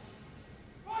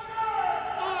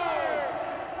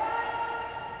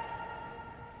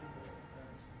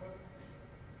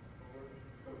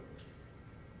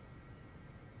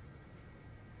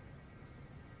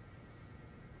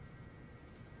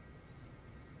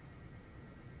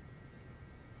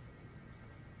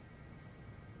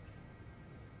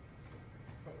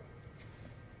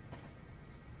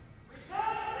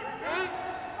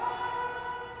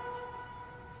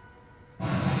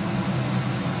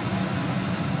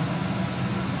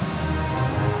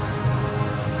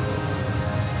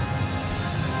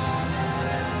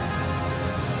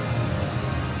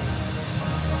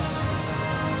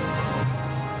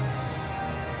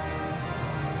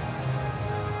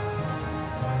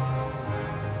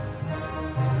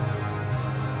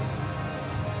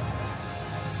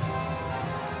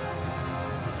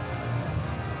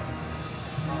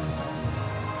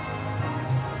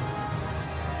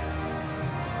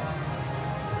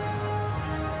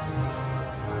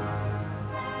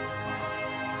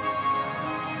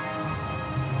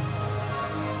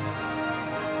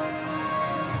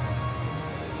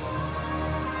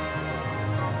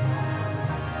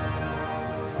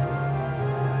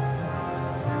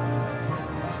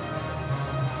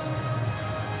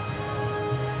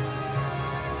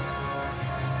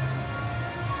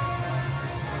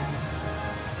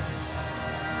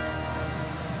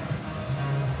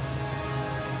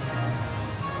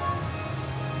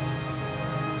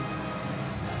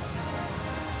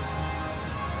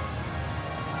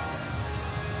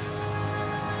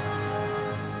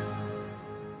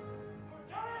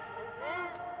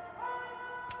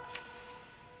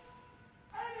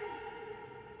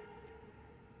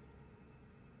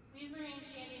 Please remain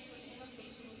standing for the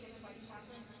invocation given by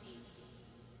Chaplain Sneed.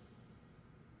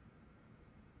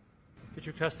 At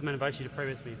your custom, I invite you to pray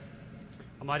with me.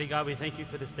 Almighty God, we thank you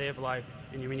for this day of life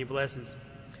and your many blessings.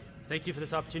 Thank you for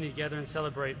this opportunity to gather and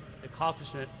celebrate the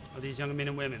accomplishment of these young men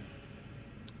and women.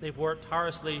 They've worked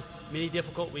tirelessly many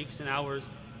difficult weeks and hours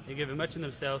and given much of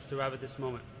themselves to arrive at this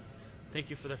moment. Thank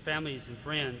you for their families and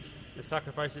friends, the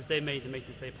sacrifices they made to make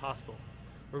this day possible.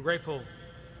 We're grateful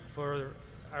for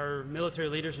our military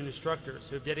leaders and instructors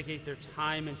who have dedicated their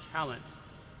time and talents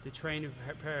to train and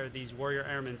prepare these warrior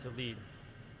airmen to lead.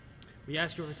 We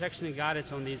ask your protection and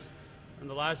guidance on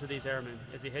the lives of these airmen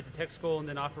as they head to tech school and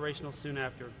then operational soon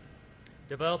after.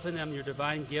 Develop in them your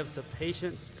divine gifts of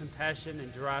patience, compassion,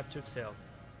 and drive to excel.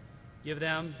 Give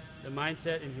them the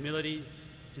mindset and humility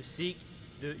to seek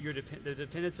the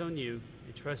dependence on you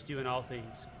and trust you in all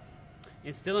things.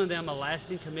 Instill in them a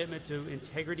lasting commitment to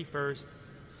integrity first,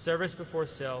 service before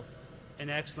self, and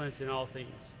excellence in all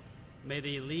things. May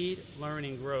they lead, learn,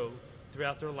 and grow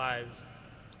throughout their lives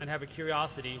and have a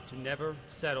curiosity to never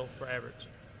settle for average.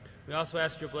 We also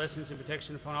ask your blessings and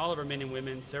protection upon all of our men and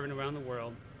women serving around the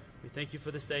world. We thank you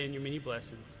for this day and your many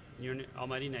blessings. In your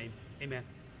almighty name, amen.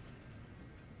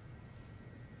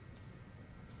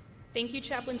 Thank you,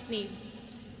 Chaplain Sneed.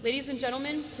 Ladies and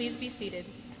gentlemen, please be seated.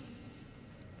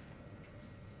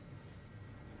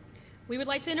 We would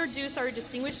like to introduce our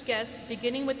distinguished guests,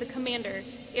 beginning with the Commander,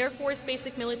 Air Force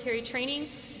Basic Military Training,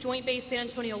 Joint Base San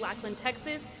Antonio, Lackland,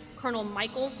 Texas, Colonel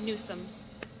Michael Newsom.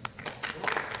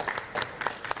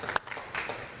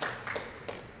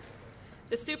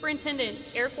 The Superintendent,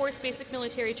 Air Force Basic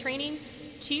Military Training,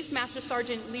 Chief Master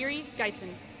Sergeant Leary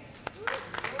Guyton.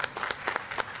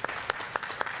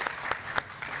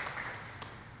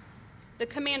 The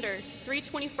Commander,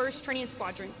 321st Training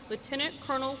Squadron, Lieutenant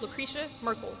Colonel Lucretia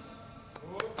Merkel.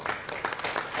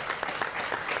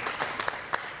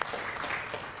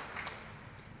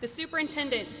 The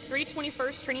Superintendent,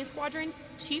 321st Training Squadron,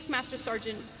 Chief Master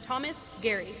Sergeant Thomas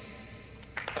Gary.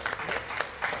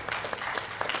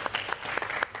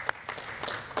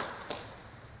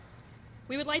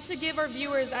 We would like to give our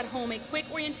viewers at home a quick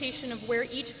orientation of where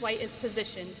each flight is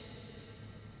positioned.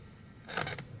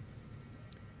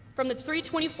 From the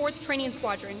 324th Training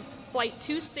Squadron, Flight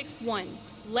 261,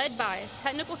 led by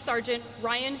Technical Sergeant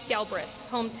Ryan Galbraith,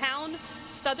 hometown,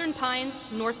 Southern Pines,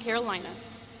 North Carolina.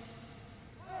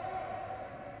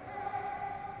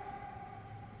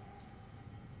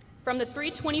 From the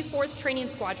 324th Training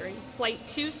Squadron, Flight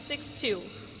 262,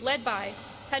 led by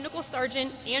Technical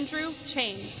Sergeant Andrew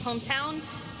Chang, hometown,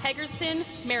 Hagerstown,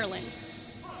 Maryland.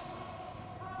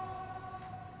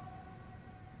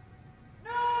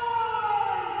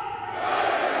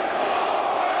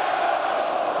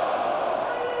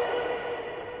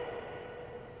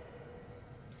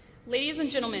 Ladies and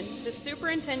gentlemen, the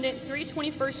Superintendent,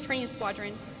 321st Training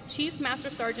Squadron, Chief Master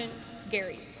Sergeant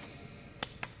Gary.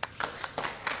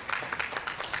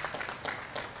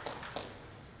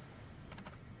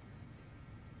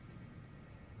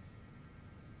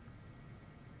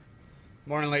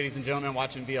 Morning, ladies and gentlemen,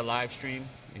 watching via live stream,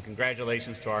 and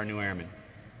congratulations to our new airmen.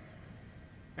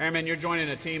 Airmen, you're joining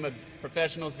a team of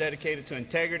professionals dedicated to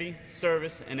integrity,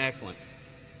 service, and excellence.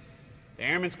 The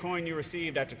Airman's Coin you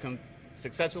received after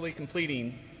successfully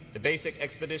completing the basic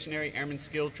expeditionary airman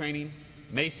skill training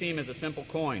may seem as a simple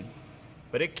coin,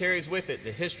 but it carries with it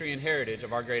the history and heritage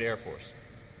of our great Air Force.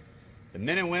 The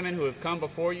men and women who have come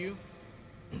before you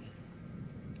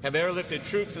have airlifted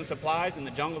troops and supplies in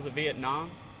the jungles of Vietnam,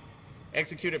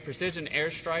 executed precision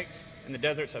airstrikes in the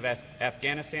deserts of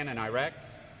Afghanistan and Iraq,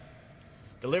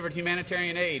 delivered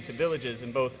humanitarian aid to villages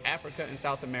in both Africa and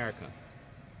South America.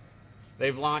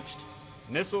 They've launched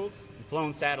missiles and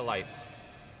flown satellites.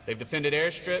 They've defended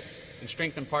airstrips and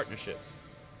strengthened partnerships.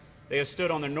 They have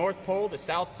stood on the North Pole, the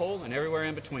South Pole, and everywhere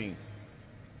in between.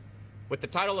 With the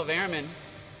title of Airman,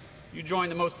 you join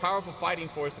the most powerful fighting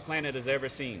force the planet has ever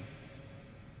seen.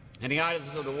 In the eyes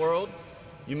of the world,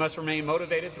 you must remain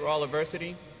motivated through all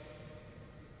adversity,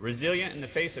 resilient in the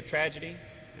face of tragedy,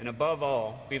 and above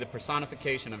all, be the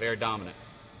personification of air dominance.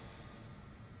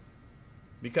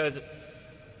 Because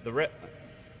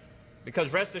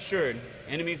rest assured,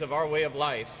 enemies of our way of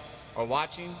life are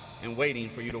watching and waiting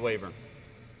for you to waver.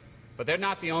 But they're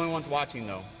not the only ones watching,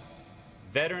 though.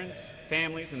 Veterans,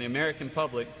 families, and the American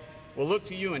public will look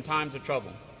to you in times of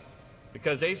trouble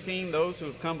because they've seen those who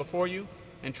have come before you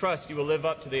and trust you will live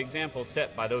up to the example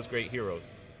set by those great heroes.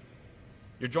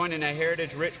 You're joining a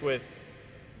heritage rich with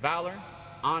valor,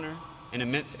 honor, and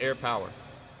immense air power.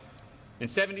 In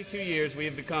 72 years, we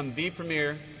have become the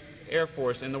premier Air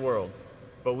Force in the world,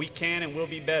 but we can and will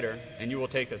be better, and you will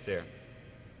take us there.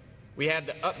 We have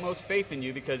the utmost faith in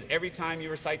you because every time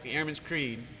you recite the Airman's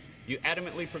Creed, you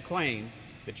adamantly proclaim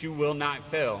that you will not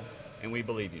fail, and we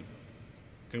believe you.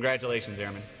 Congratulations,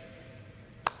 Airmen.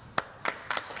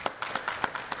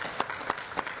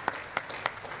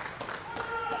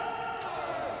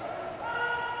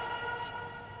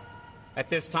 At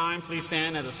this time, please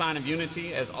stand as a sign of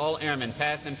unity as all airmen,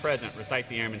 past and present, recite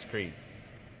the Airman's Creed.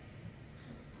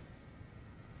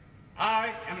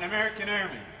 I am an American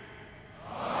Airman.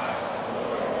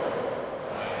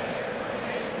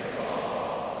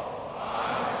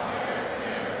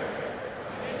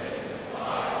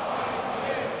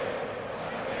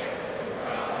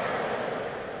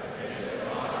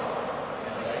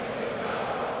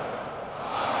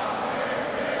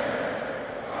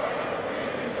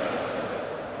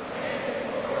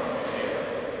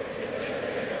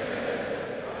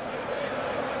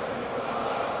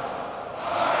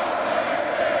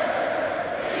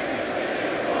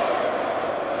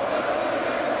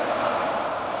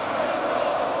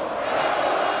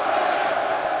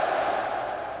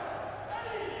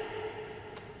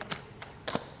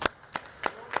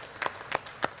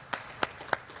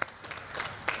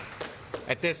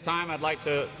 At this time, I'd like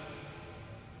to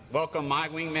welcome my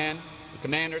wingman, the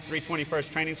commander, 321st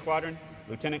Training Squadron,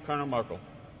 Lieutenant Colonel Markle.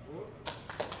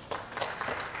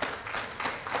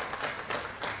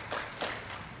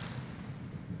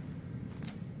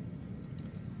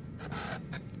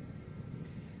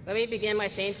 Let me begin by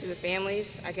saying to the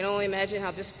families, I can only imagine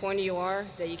how disappointed you are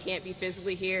that you can't be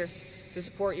physically here to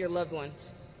support your loved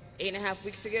ones. 8.5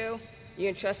 weeks ago, you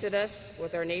entrusted us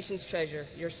with our nation's treasure,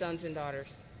 your sons and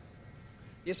daughters.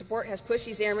 Your support has pushed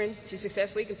these airmen to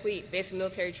successfully complete basic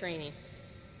military training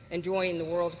and join the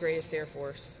world's greatest Air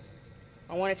Force.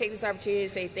 I want to take this opportunity to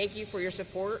say thank you for your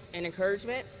support and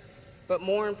encouragement, but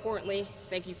more importantly,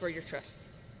 thank you for your trust.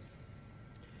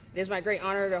 It is my great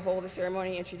honor to hold the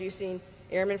ceremony introducing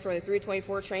airmen from the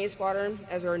 324 Training Squadron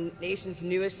as our nation's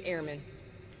newest airmen.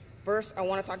 First, I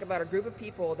want to talk about a group of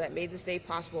people that made this day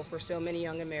possible for so many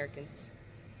young Americans.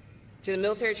 To the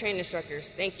military training instructors,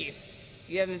 thank you.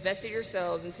 You have invested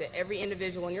yourselves into every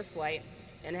individual in your flight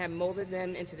and have molded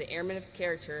them into the airmen of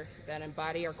character that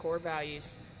embody our core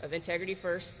values of integrity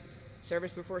first,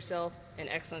 service before self, and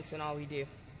excellence in all we do.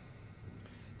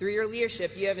 Through your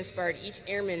leadership, you have inspired each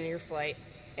airman in your flight,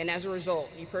 and as a result,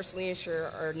 you personally ensure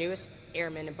our newest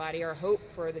airmen embody our hope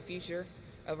for the future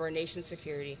of our nation's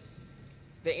security.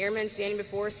 The airmen standing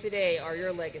before us today are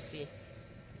your legacy.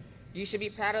 You should be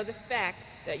proud of the fact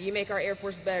that you make our Air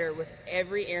Force better with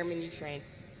every airman you train.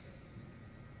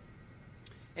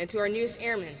 And to our newest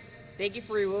airmen, thank you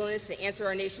for your willingness to answer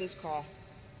our nation's call.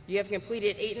 You have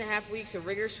completed 8.5 weeks of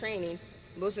rigorous training.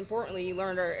 Most importantly, you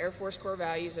learned our Air Force core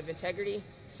values of integrity,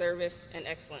 service, and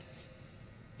excellence.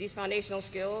 These foundational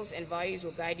skills and values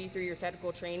will guide you through your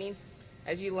technical training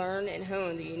as you learn and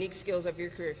hone the unique skills of your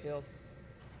career field.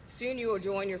 Soon you will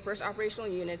join your first operational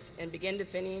units and begin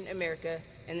defending America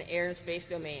in the air and space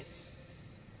domains.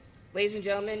 Ladies and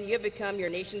gentlemen, you have become your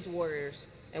nation's warriors,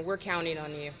 and we're counting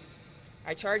on you.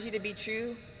 I charge you to be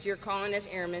true to your calling as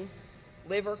airmen,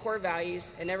 live our core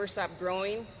values, and never stop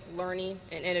growing, learning,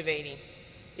 and innovating.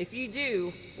 If you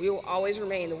do, we will always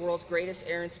remain the world's greatest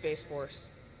air and space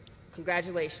force.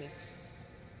 Congratulations.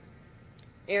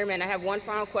 Airmen, I have one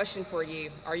final question for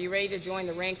you. Are you ready to join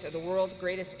the ranks of the world's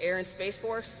greatest air and space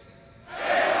force?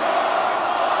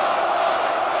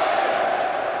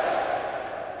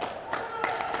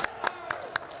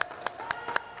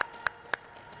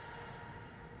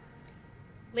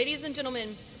 Ladies and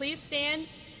gentlemen, please stand.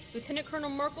 Lieutenant Colonel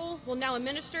Merkel will now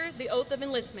administer the oath of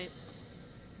enlistment.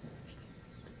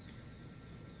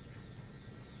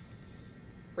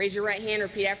 Raise your right hand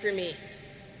and repeat after me.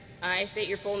 I state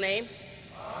your full name.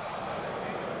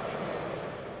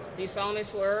 Do solemnly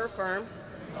swear or affirm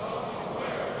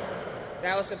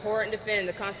that I will support and defend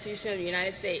the Constitution of the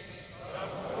United States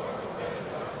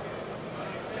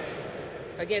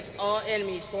against all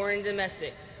enemies, foreign and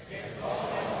domestic.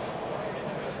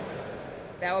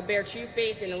 That I will bear true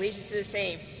faith and allegiance to the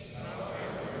same.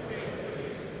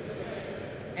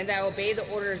 And that I will obey the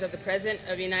orders of the President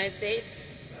of the United States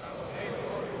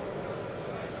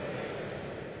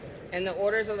and the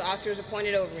orders of the officers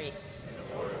appointed over me,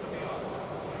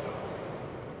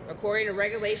 according to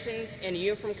regulations and the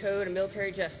Uniform Code of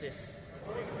Military Justice.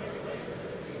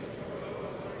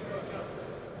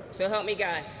 So help me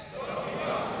God.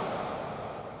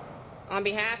 On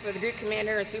behalf of the Group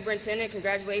Commander and Superintendent,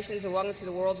 congratulations and welcome to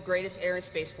the world's greatest air and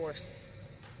space force.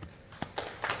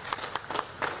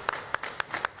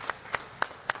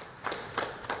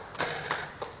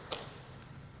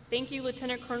 Thank you,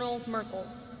 Lieutenant Colonel Merkel.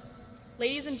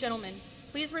 Ladies and gentlemen,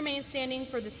 please remain standing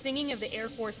for the singing of the Air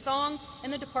Force song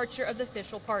and the departure of the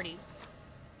official party.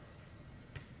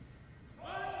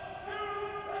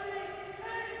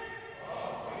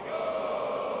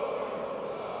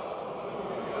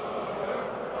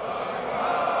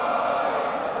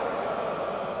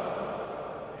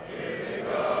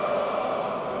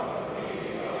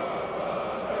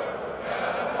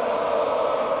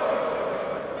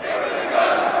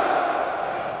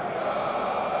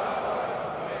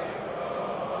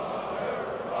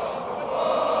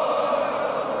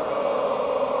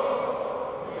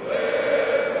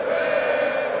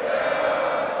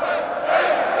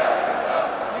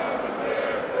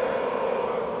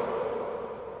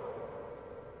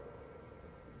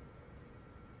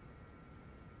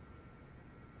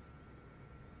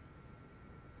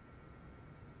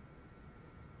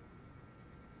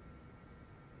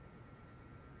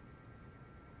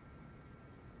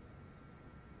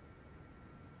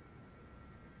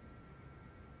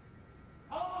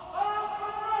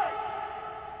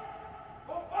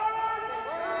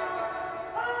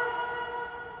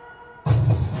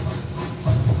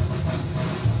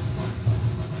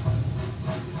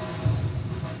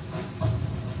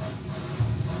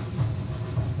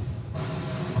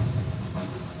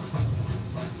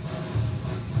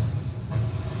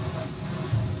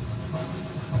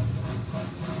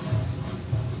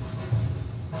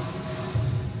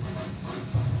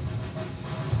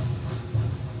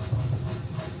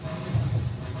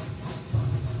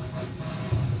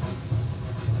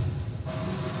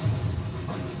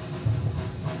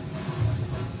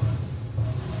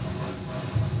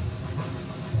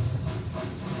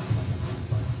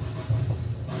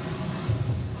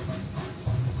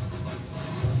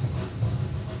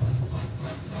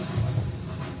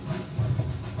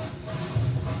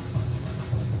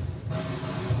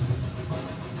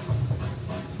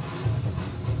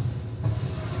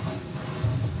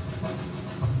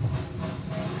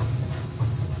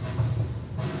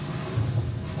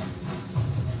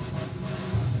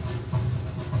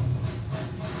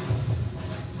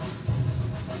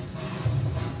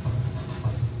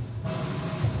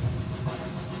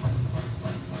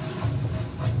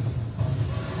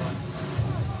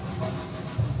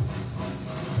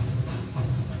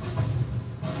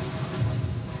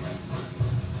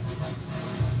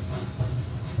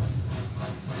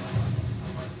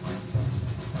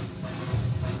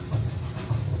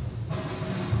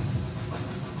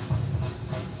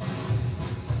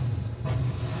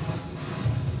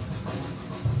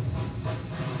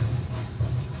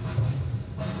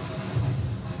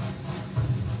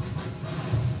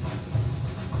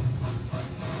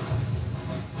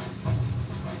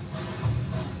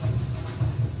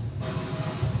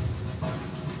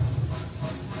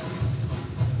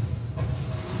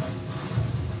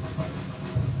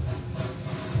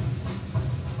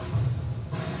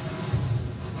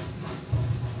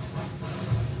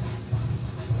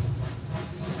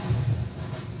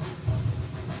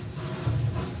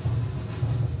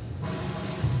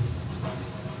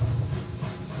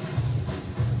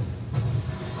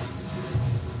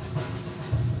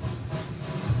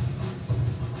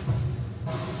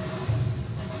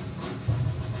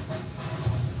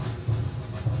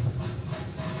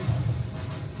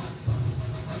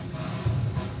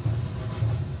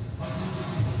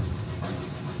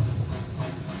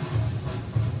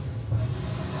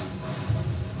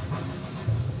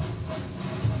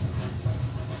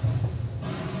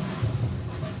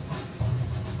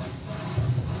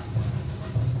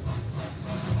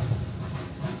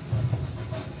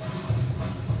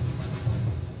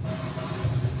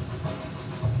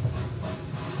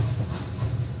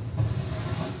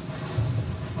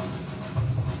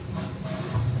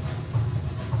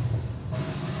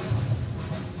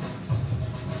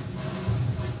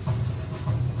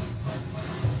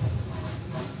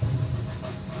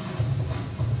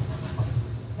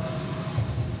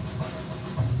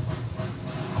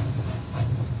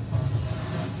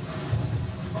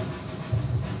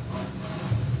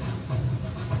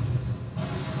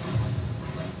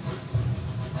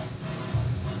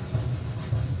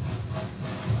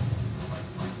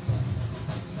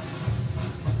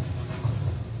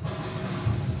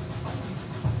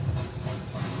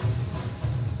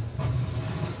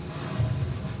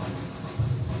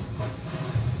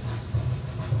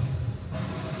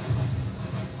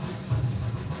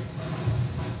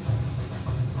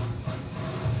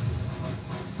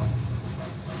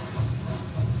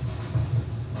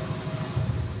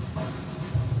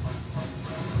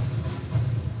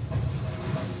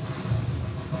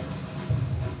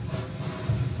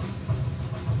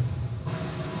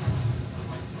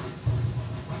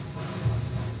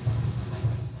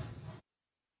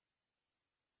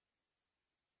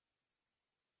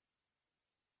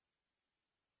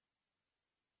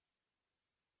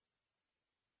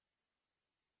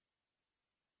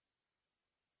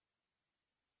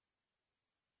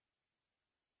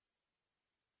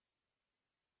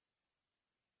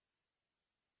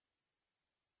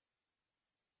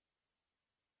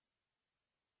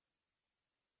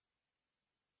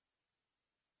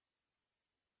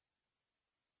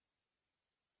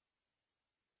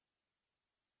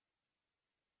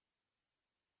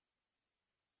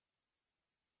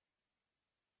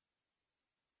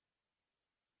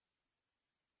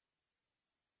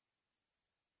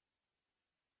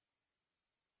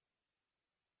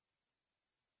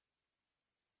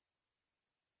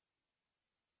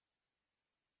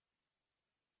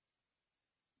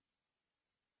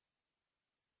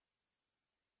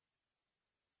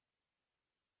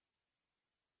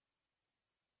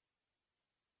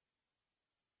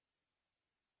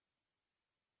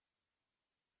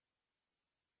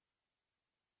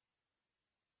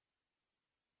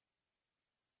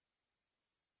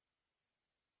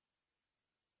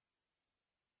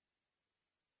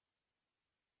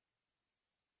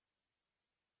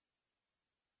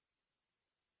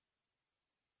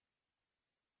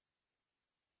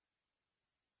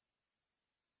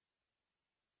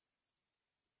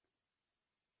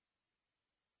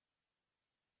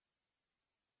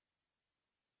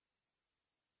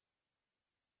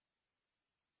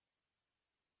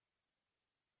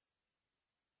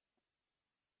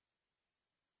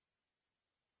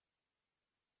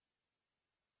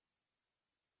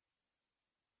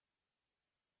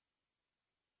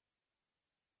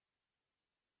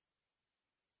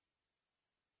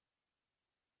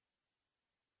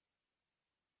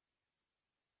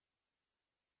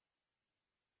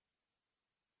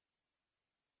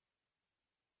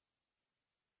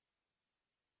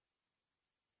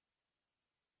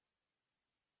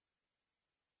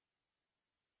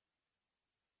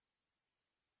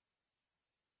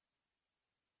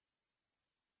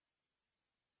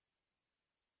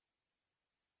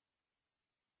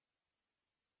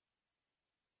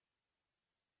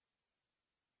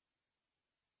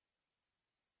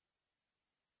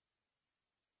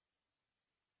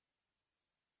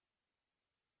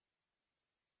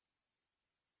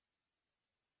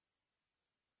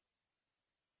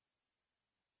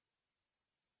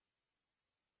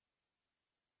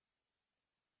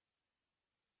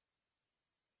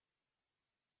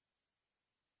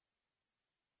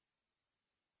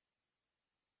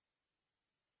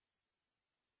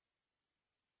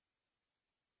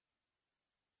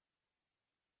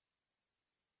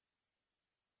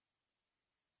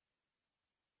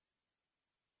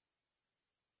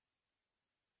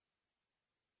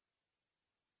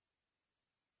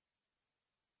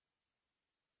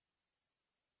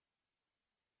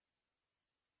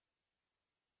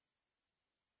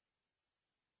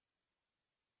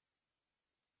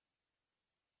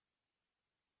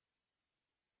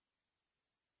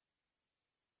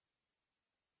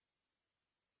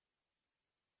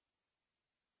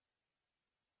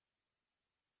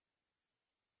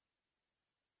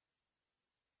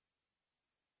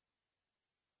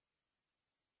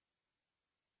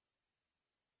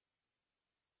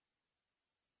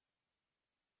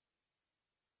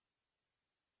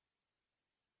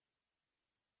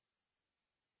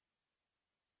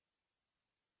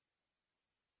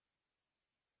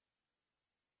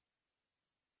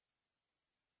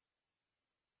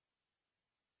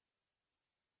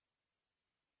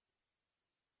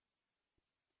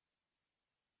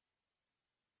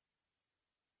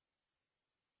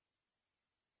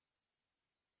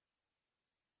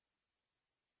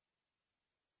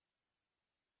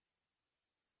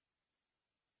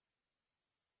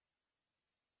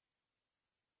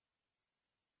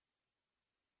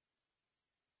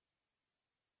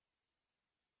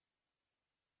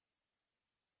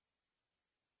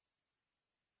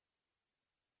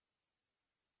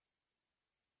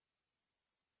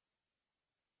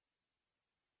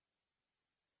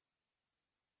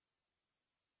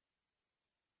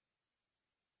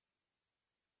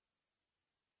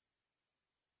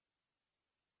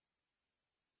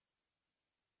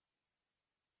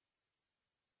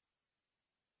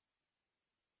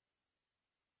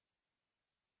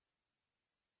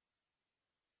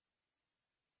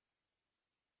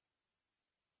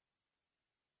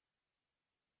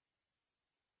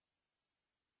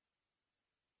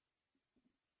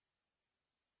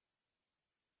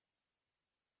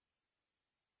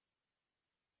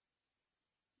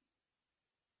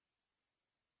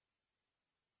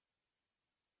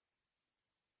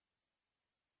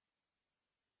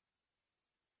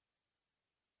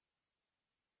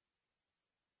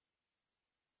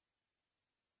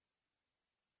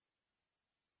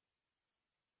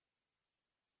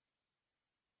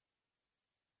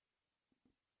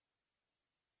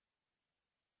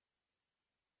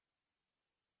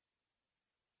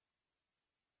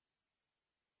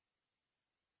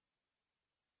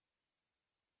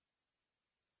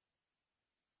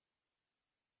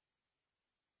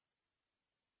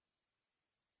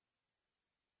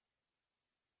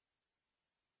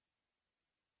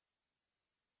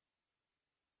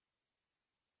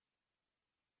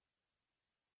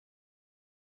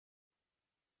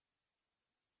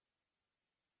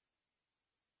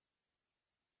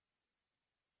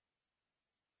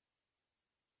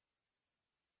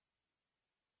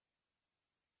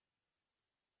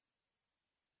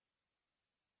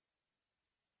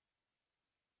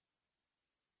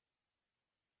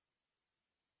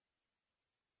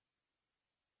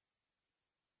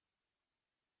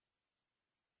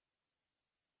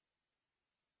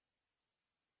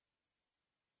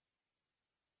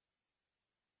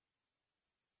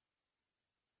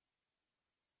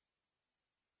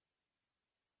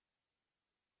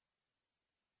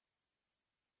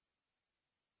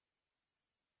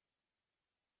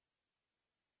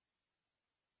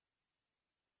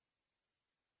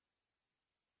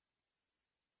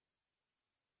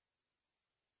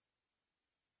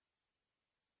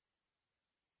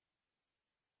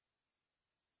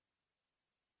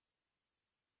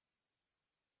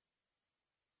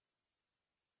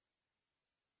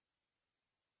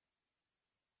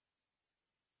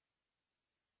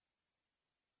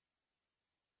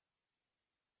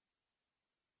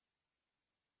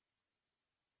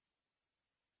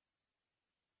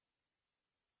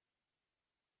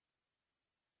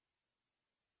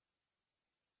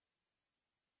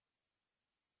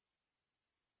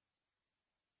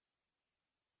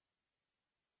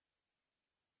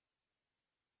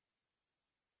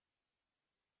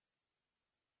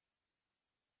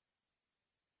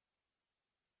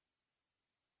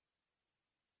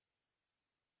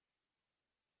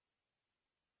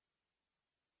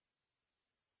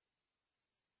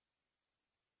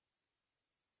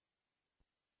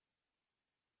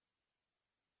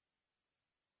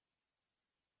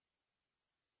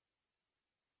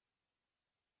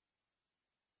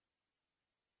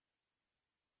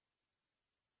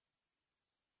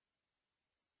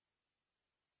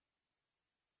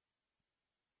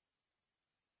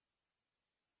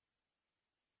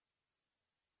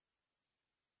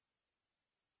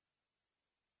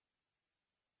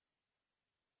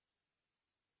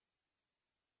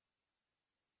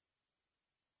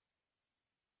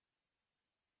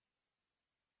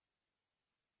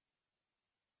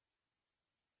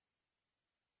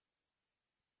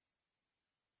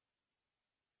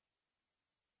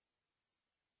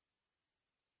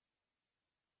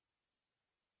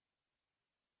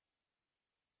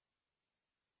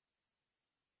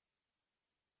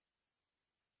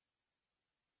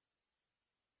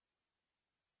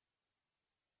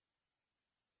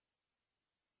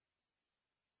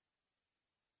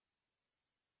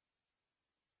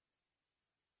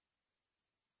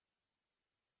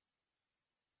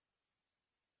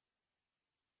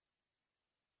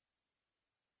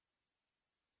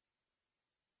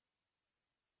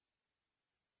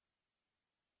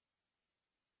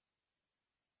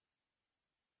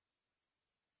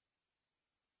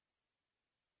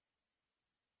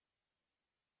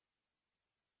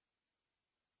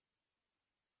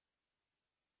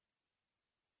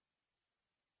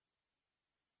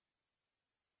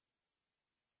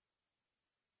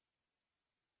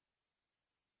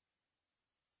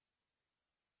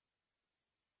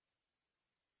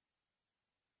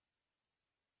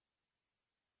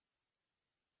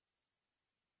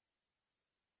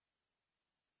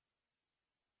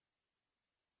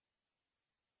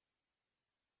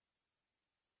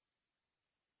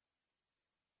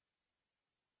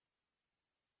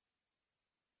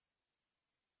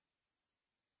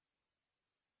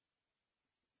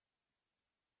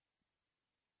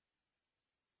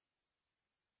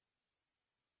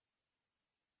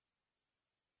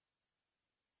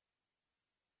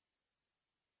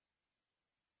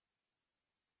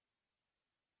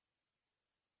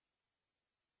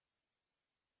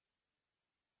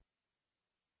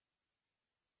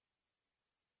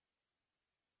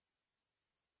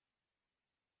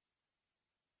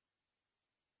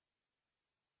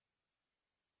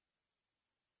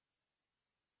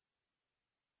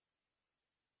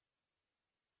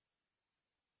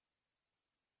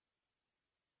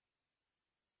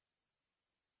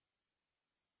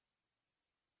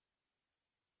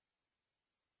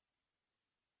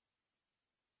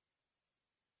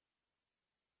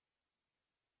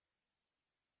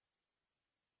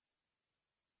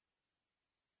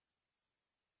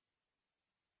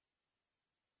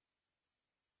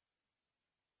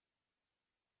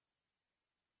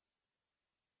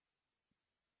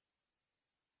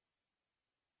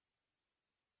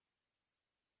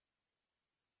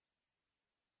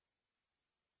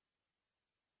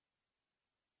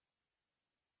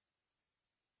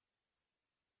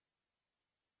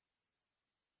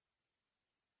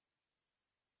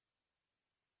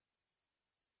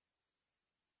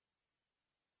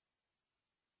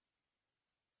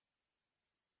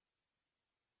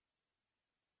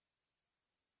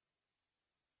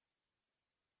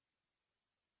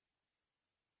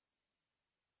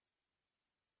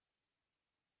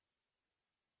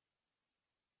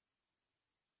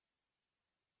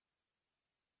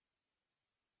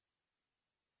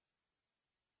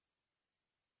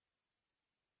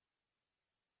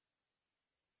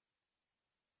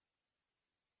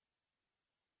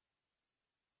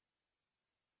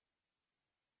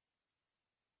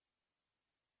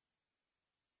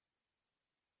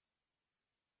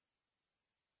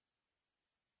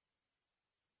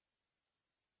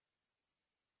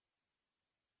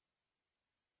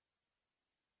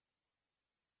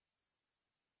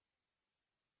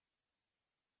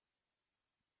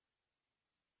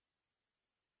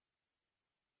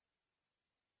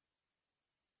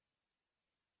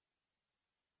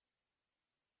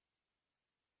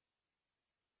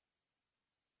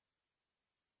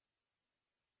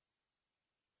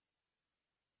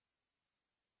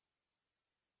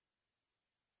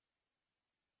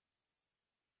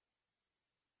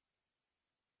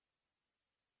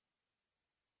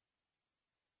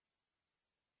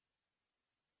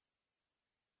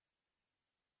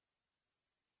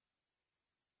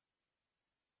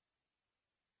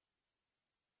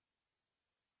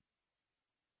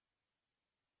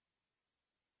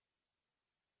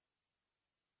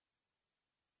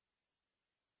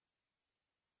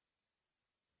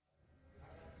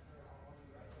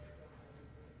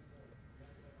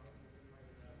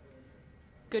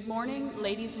 Good morning,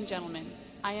 ladies and gentlemen.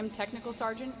 I am Technical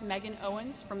Sergeant Megan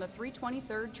Owens from the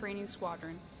 323rd Training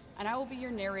Squadron, and I will be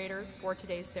your narrator for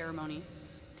today's ceremony.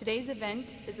 Today's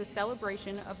event is a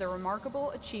celebration of the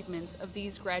remarkable achievements of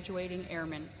these graduating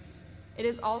airmen. It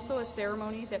is also a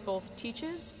ceremony that both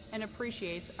teaches and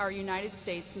appreciates our United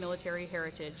States military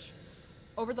heritage.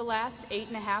 Over the last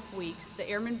 8.5 weeks, the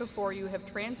airmen before you have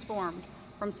transformed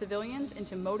from civilians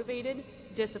into motivated,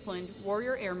 disciplined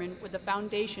warrior airmen with a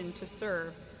foundation to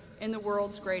serve in the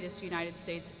world's greatest United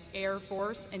States Air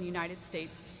Force and United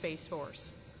States Space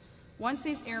Force. Once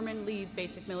these airmen leave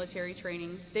basic military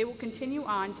training, they will continue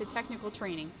on to technical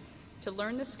training to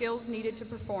learn the skills needed to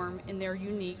perform in their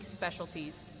unique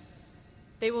specialties.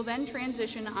 They will then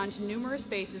transition onto numerous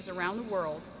bases around the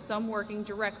world, some working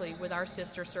directly with our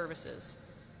sister services.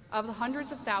 Of the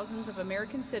hundreds of thousands of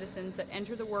American citizens that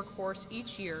enter the workforce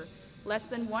each year, less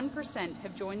than 1%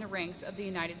 have joined the ranks of the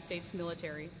United States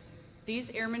military.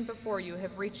 These airmen before you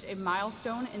have reached a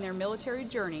milestone in their military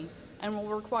journey and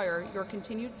will require your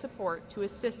continued support to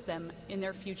assist them in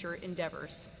their future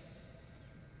endeavors.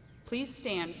 Please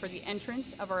stand for the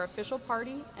entrance of our official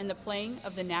party and the playing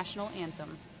of the national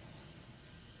anthem.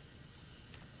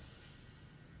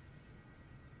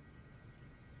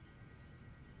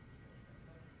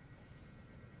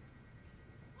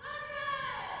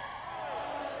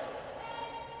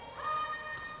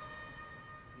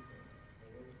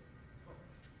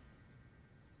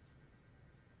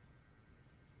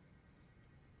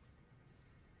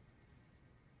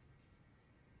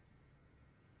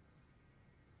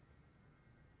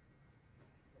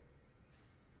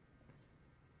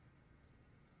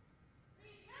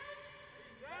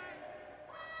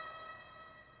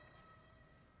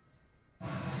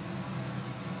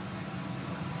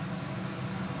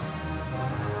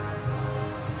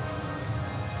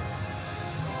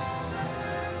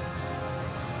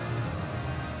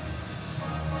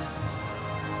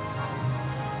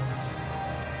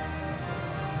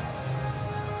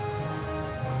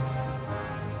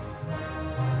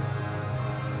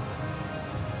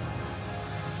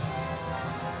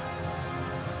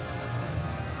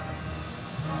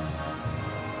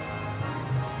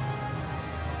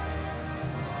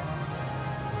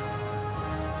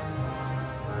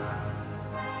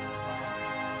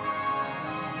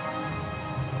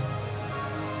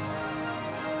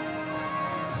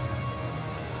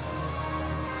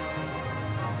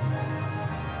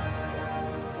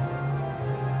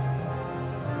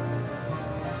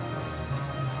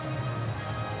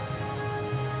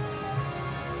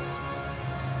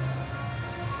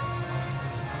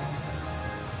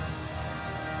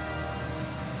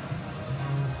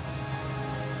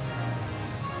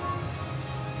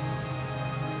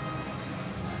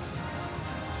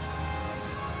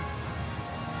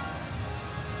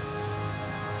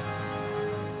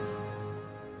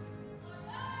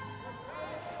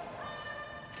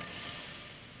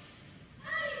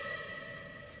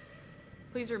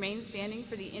 Please remain standing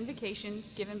for the invocation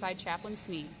given by Chaplain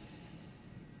Sneed.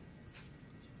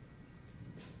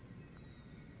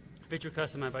 If it's your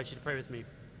custom, I invite you to pray with me.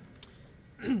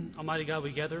 Almighty God,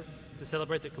 we gather to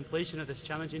celebrate the completion of this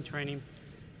challenging training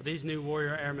for these new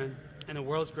warrior airmen and the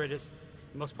world's greatest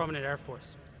and most prominent Air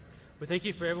Force. We thank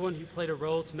you for everyone who played a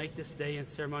role to make this day and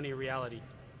ceremony a reality,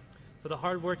 for the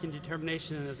hard work and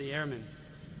determination of the airmen,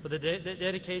 for the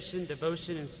dedication,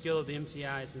 devotion, and skill of the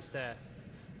MTIs and staff,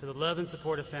 for the love and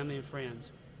support of family and friends.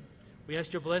 We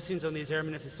ask your blessings on these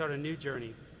airmen as they start a new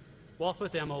journey. Walk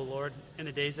with them, O Lord, in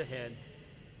the days ahead.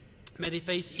 May they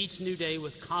face each new day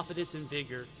with confidence and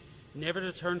vigor, never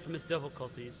to turn from its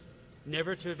difficulties,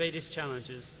 never to evade its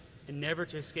challenges, and never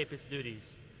to escape its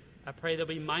duties. I pray they'll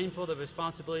be mindful of the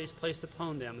responsibilities placed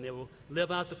upon them, and they will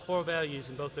live out the core values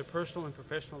in both their personal and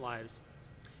professional lives.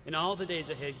 In all the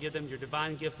days ahead, give them your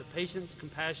divine gifts of patience,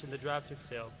 compassion, the drive to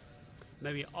excel.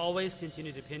 May we always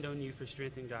continue to depend on you for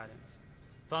strength and guidance.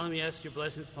 Father, we ask your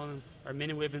blessings upon our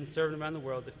men and women serving around the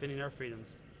world, defending our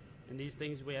freedoms. In these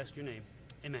things we ask your name.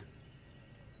 Amen.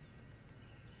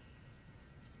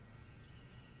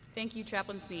 Thank you,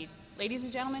 Chaplain Sneed. Ladies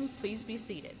and gentlemen, please be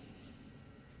seated.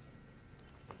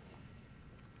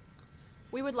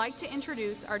 We would like to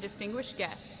introduce our distinguished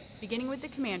guests, beginning with the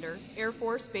Commander, Air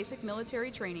Force Basic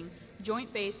Military Training,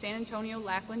 Joint Base San Antonio,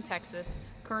 Lackland, Texas,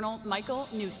 Colonel Michael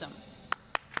Newsom.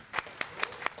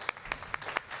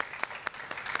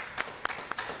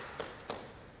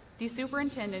 The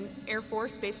Superintendent, Air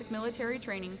Force Basic Military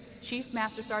Training, Chief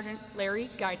Master Sergeant Larry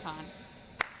Gaitan.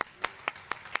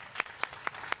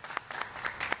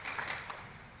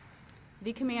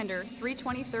 The Commander,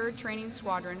 323rd Training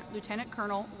Squadron, Lieutenant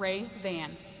Colonel Ray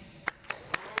Van.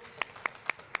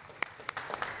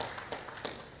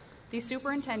 the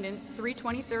Superintendent,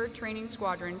 323rd Training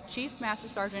Squadron, Chief Master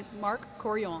Sergeant Mark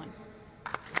Coriolan.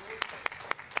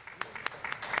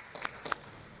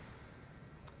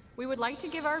 We would like to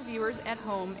give our viewers at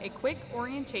home a quick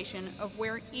orientation of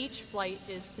where each flight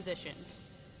is positioned.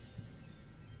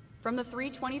 From the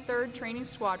 323rd Training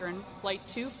Squadron, Flight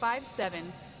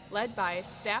 257, led by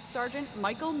Staff Sergeant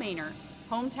Michael Maynor,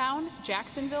 hometown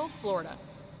Jacksonville, Florida.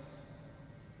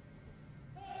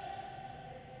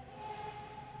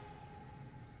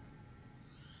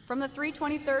 From the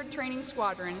 323rd Training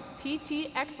Squadron,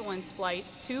 PT Excellence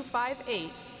Flight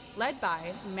 258, led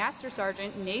by Master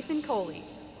Sergeant Nathan Coley,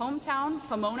 hometown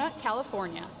Pomona,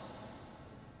 California.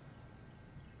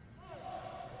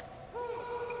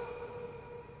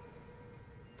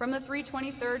 From the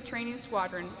 323rd Training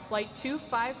Squadron, Flight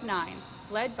 259,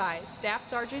 led by Staff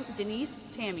Sergeant Denise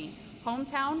Tammy,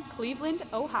 hometown Cleveland,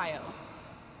 Ohio.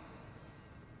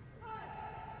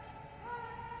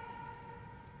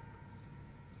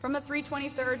 From the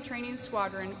 323rd Training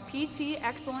Squadron, PT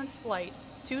Excellence Flight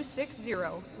 260,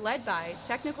 led by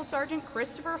Technical Sergeant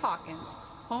Christopher Hawkins,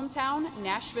 hometown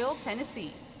Nashville,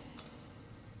 Tennessee.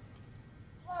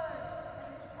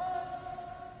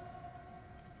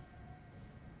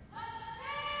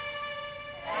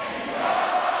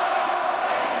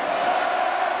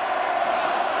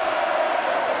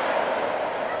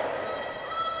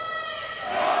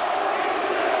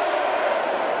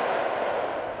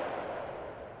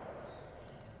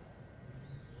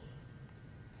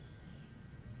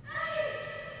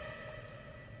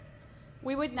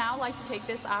 We would now like to take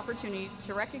this opportunity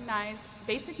to recognize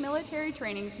Basic Military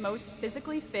Training's most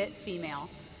physically fit female.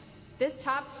 This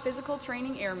top physical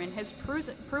training airman has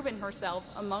proven herself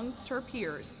amongst her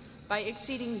peers by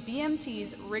exceeding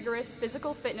BMT's rigorous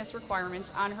physical fitness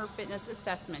requirements on her fitness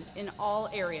assessment in all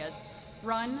areas: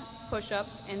 run,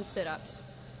 push-ups, and sit-ups.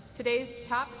 Today's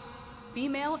top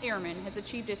female airman has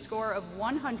achieved a score of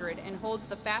 100 and holds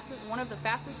one of the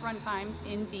fastest run times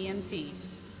in BMT.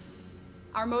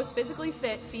 Our most physically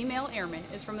fit female airman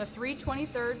is from the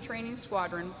 323rd Training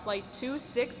Squadron, Flight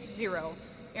 260,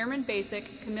 Airman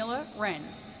Basic Camilla Wren.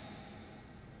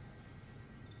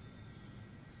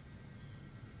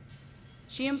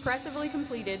 She impressively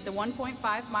completed the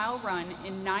 1.5-mile run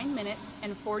in 9 minutes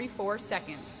and 44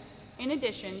 seconds, in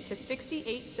addition to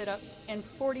 68 sit-ups and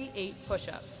 48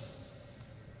 push-ups.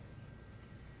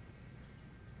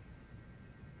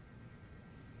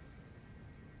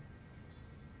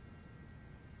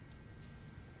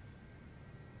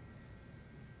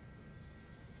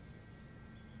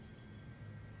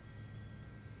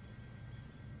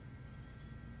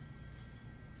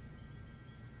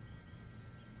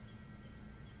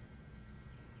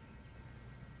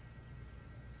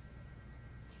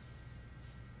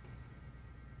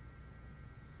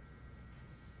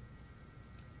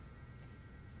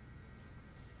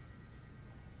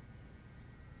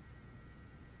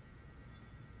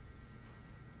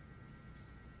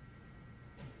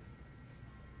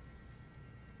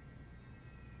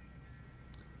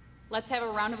 Let's have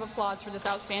a round of applause for this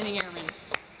outstanding airman.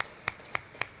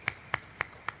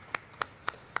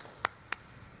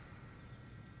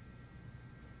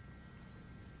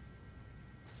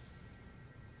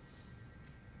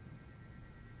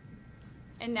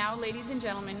 And now, ladies and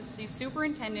gentlemen, the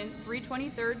Superintendent,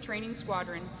 323rd Training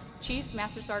Squadron, Chief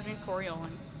Master Sergeant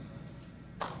Coriolan.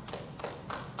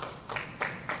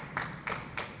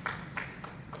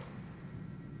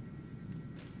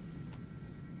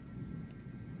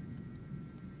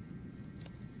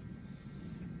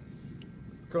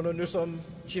 Colonel Newsom,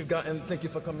 Chief Gatton, thank you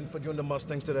for coming for joining the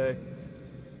Mustangs today.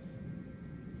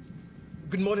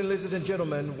 Good morning, ladies and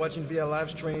gentlemen, watching via live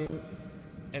stream,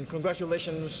 and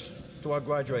congratulations to our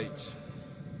graduates.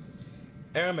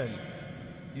 Airmen,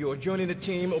 you are joining a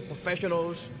team of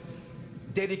professionals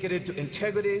dedicated to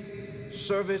integrity,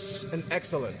 service, and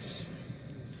excellence.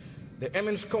 The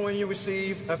Airman scoring you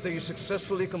receive after you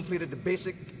successfully completed the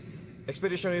basic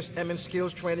Expeditionary Airman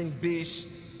Skills Training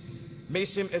BEAST may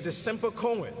seem as a simple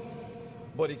coin,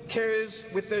 but it carries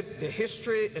with it the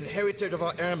history and heritage of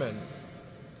our airmen.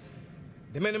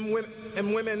 The men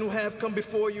and women who have come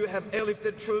before you have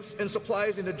airlifted troops and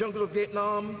supplies in the jungles of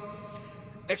Vietnam,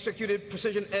 executed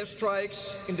precision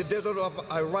airstrikes in the desert of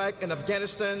Iraq and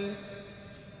Afghanistan,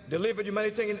 delivered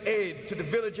humanitarian aid to the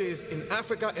villages in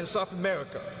Africa and South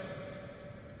America.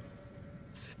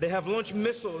 They have launched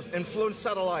missiles and flown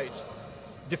satellites,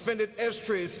 defended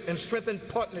airstrips, and strengthened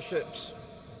partnerships.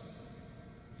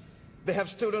 They have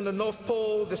stood on the North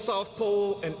Pole, the South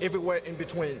Pole, and everywhere in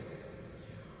between.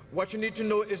 What you need to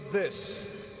know is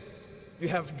this: you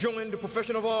have joined the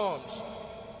profession of arms,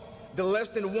 the less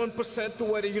than 1% to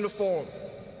wear the uniform.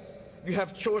 You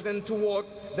have chosen to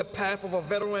walk the path of our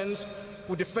veterans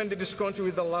who defended this country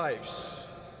with their lives,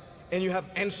 and you have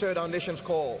answered our nation's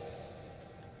call.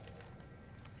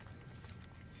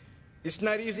 It's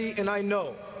not easy, and I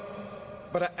know,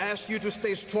 but I ask you to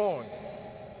stay strong,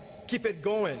 keep it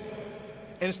going,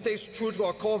 and stay true to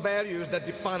our core values that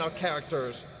define our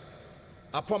characters.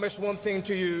 I promise one thing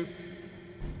to you,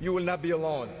 you will not be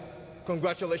alone.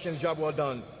 Congratulations, job well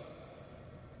done.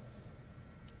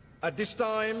 At this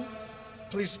time,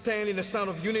 please stand in the sound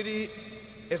of unity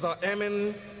as our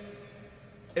airmen,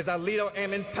 as I lead our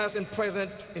airmen past and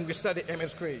present in recite the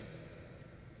Airman's Creed.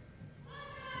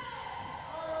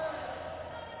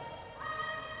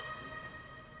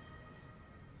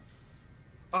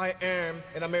 I am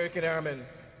an American airman.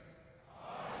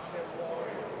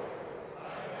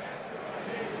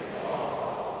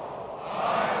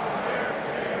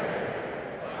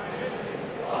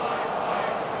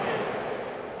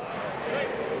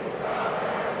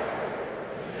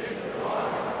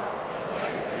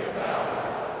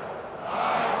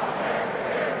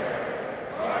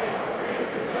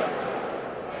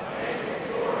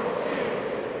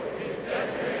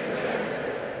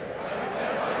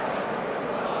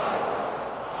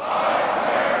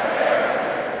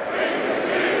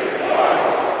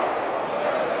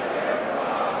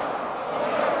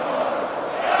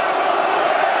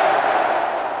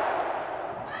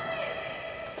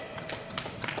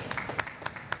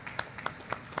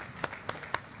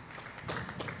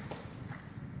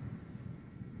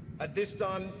 At this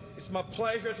time, it's my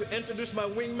pleasure to introduce my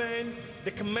wingman,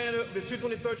 the commander of the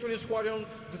 223rd Training Squadron,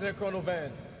 Lieutenant Colonel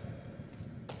Van.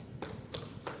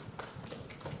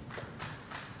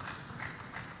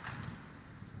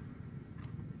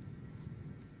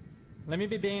 Let me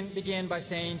begin by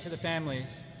saying to the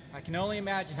families, I can only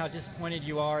imagine how disappointed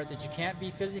you are that you can't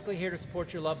be physically here to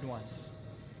support your loved ones.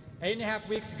 8.5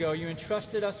 weeks ago, you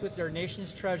entrusted us with our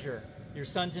nation's treasure, your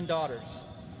sons and daughters.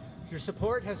 Your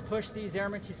support has pushed these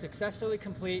airmen to successfully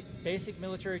complete basic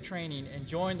military training and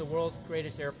join the world's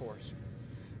greatest Air Force.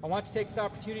 I want to take this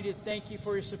opportunity to thank you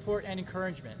for your support and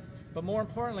encouragement, but more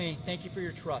importantly, thank you for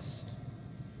your trust.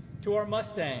 To our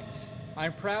Mustangs,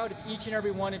 I'm proud of each and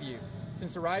every one of you.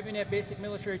 Since arriving at basic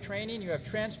military training, you have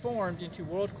transformed into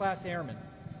world-class airmen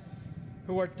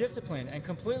who are disciplined and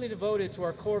completely devoted to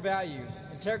our core values: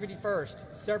 integrity first,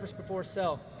 service before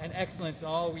self, and excellence in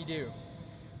all we do.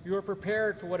 You are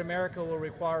prepared for what America will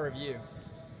require of you.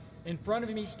 In front of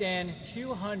me stand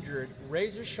 200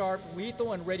 razor-sharp,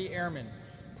 lethal, and ready airmen,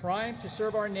 primed to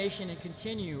serve our nation and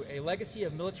continue a legacy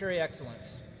of military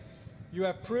excellence. You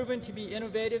have proven to be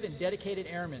innovative and dedicated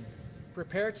airmen,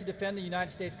 prepared to defend the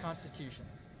United States Constitution.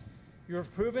 You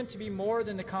have proven to be more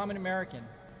than the common American.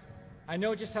 I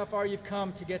know just how far you've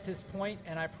come to get to this point,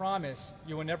 and I promise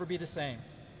you will never be the same.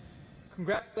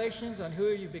 Congratulations on who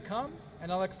you've become,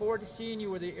 and I look forward to seeing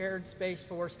you where the Air and Space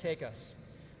Force take us.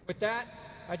 With that,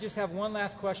 I just have one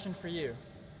last question for you.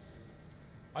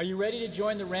 Are you ready to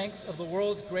join the ranks of the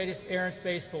world's greatest Air and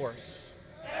Space Force?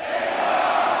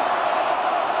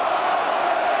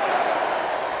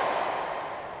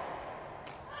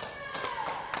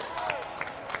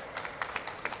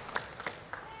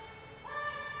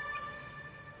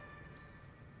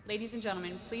 Ladies and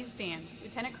gentlemen, please stand.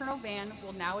 Lieutenant Colonel Van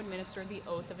will now administer the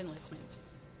oath of enlistment.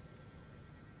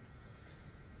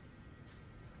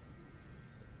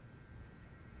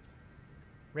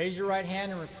 Raise your right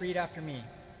hand and repeat after me.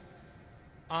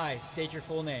 I state your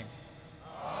full name.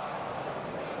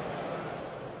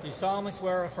 Do solemnly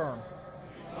swear or affirm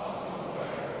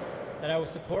that I will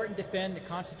support and defend the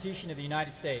Constitution of the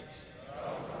United States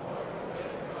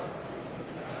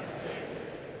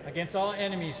against all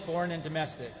enemies, foreign and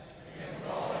domestic,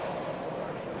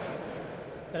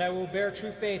 that I will bear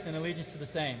true faith and allegiance to the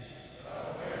same,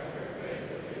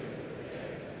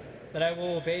 that I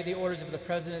will obey the orders of the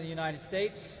President of the United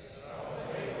States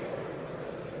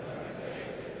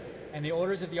and the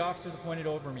orders of the officers appointed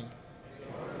over me,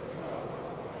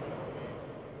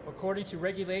 according to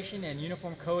regulation and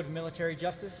Uniform Code of Military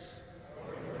Justice.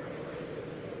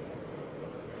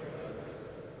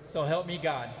 So help me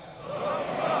God.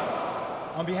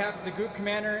 On behalf of the Group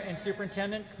Commander and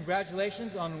Superintendent,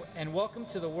 congratulations on and welcome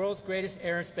to the world's greatest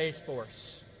Air and Space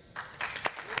Force.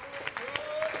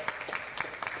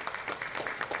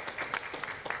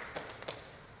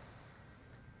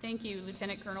 Thank you,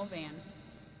 Lieutenant Colonel Van.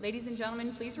 Ladies and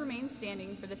gentlemen, please remain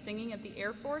standing for the singing of the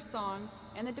Air Force song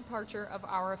and the departure of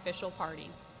our official party.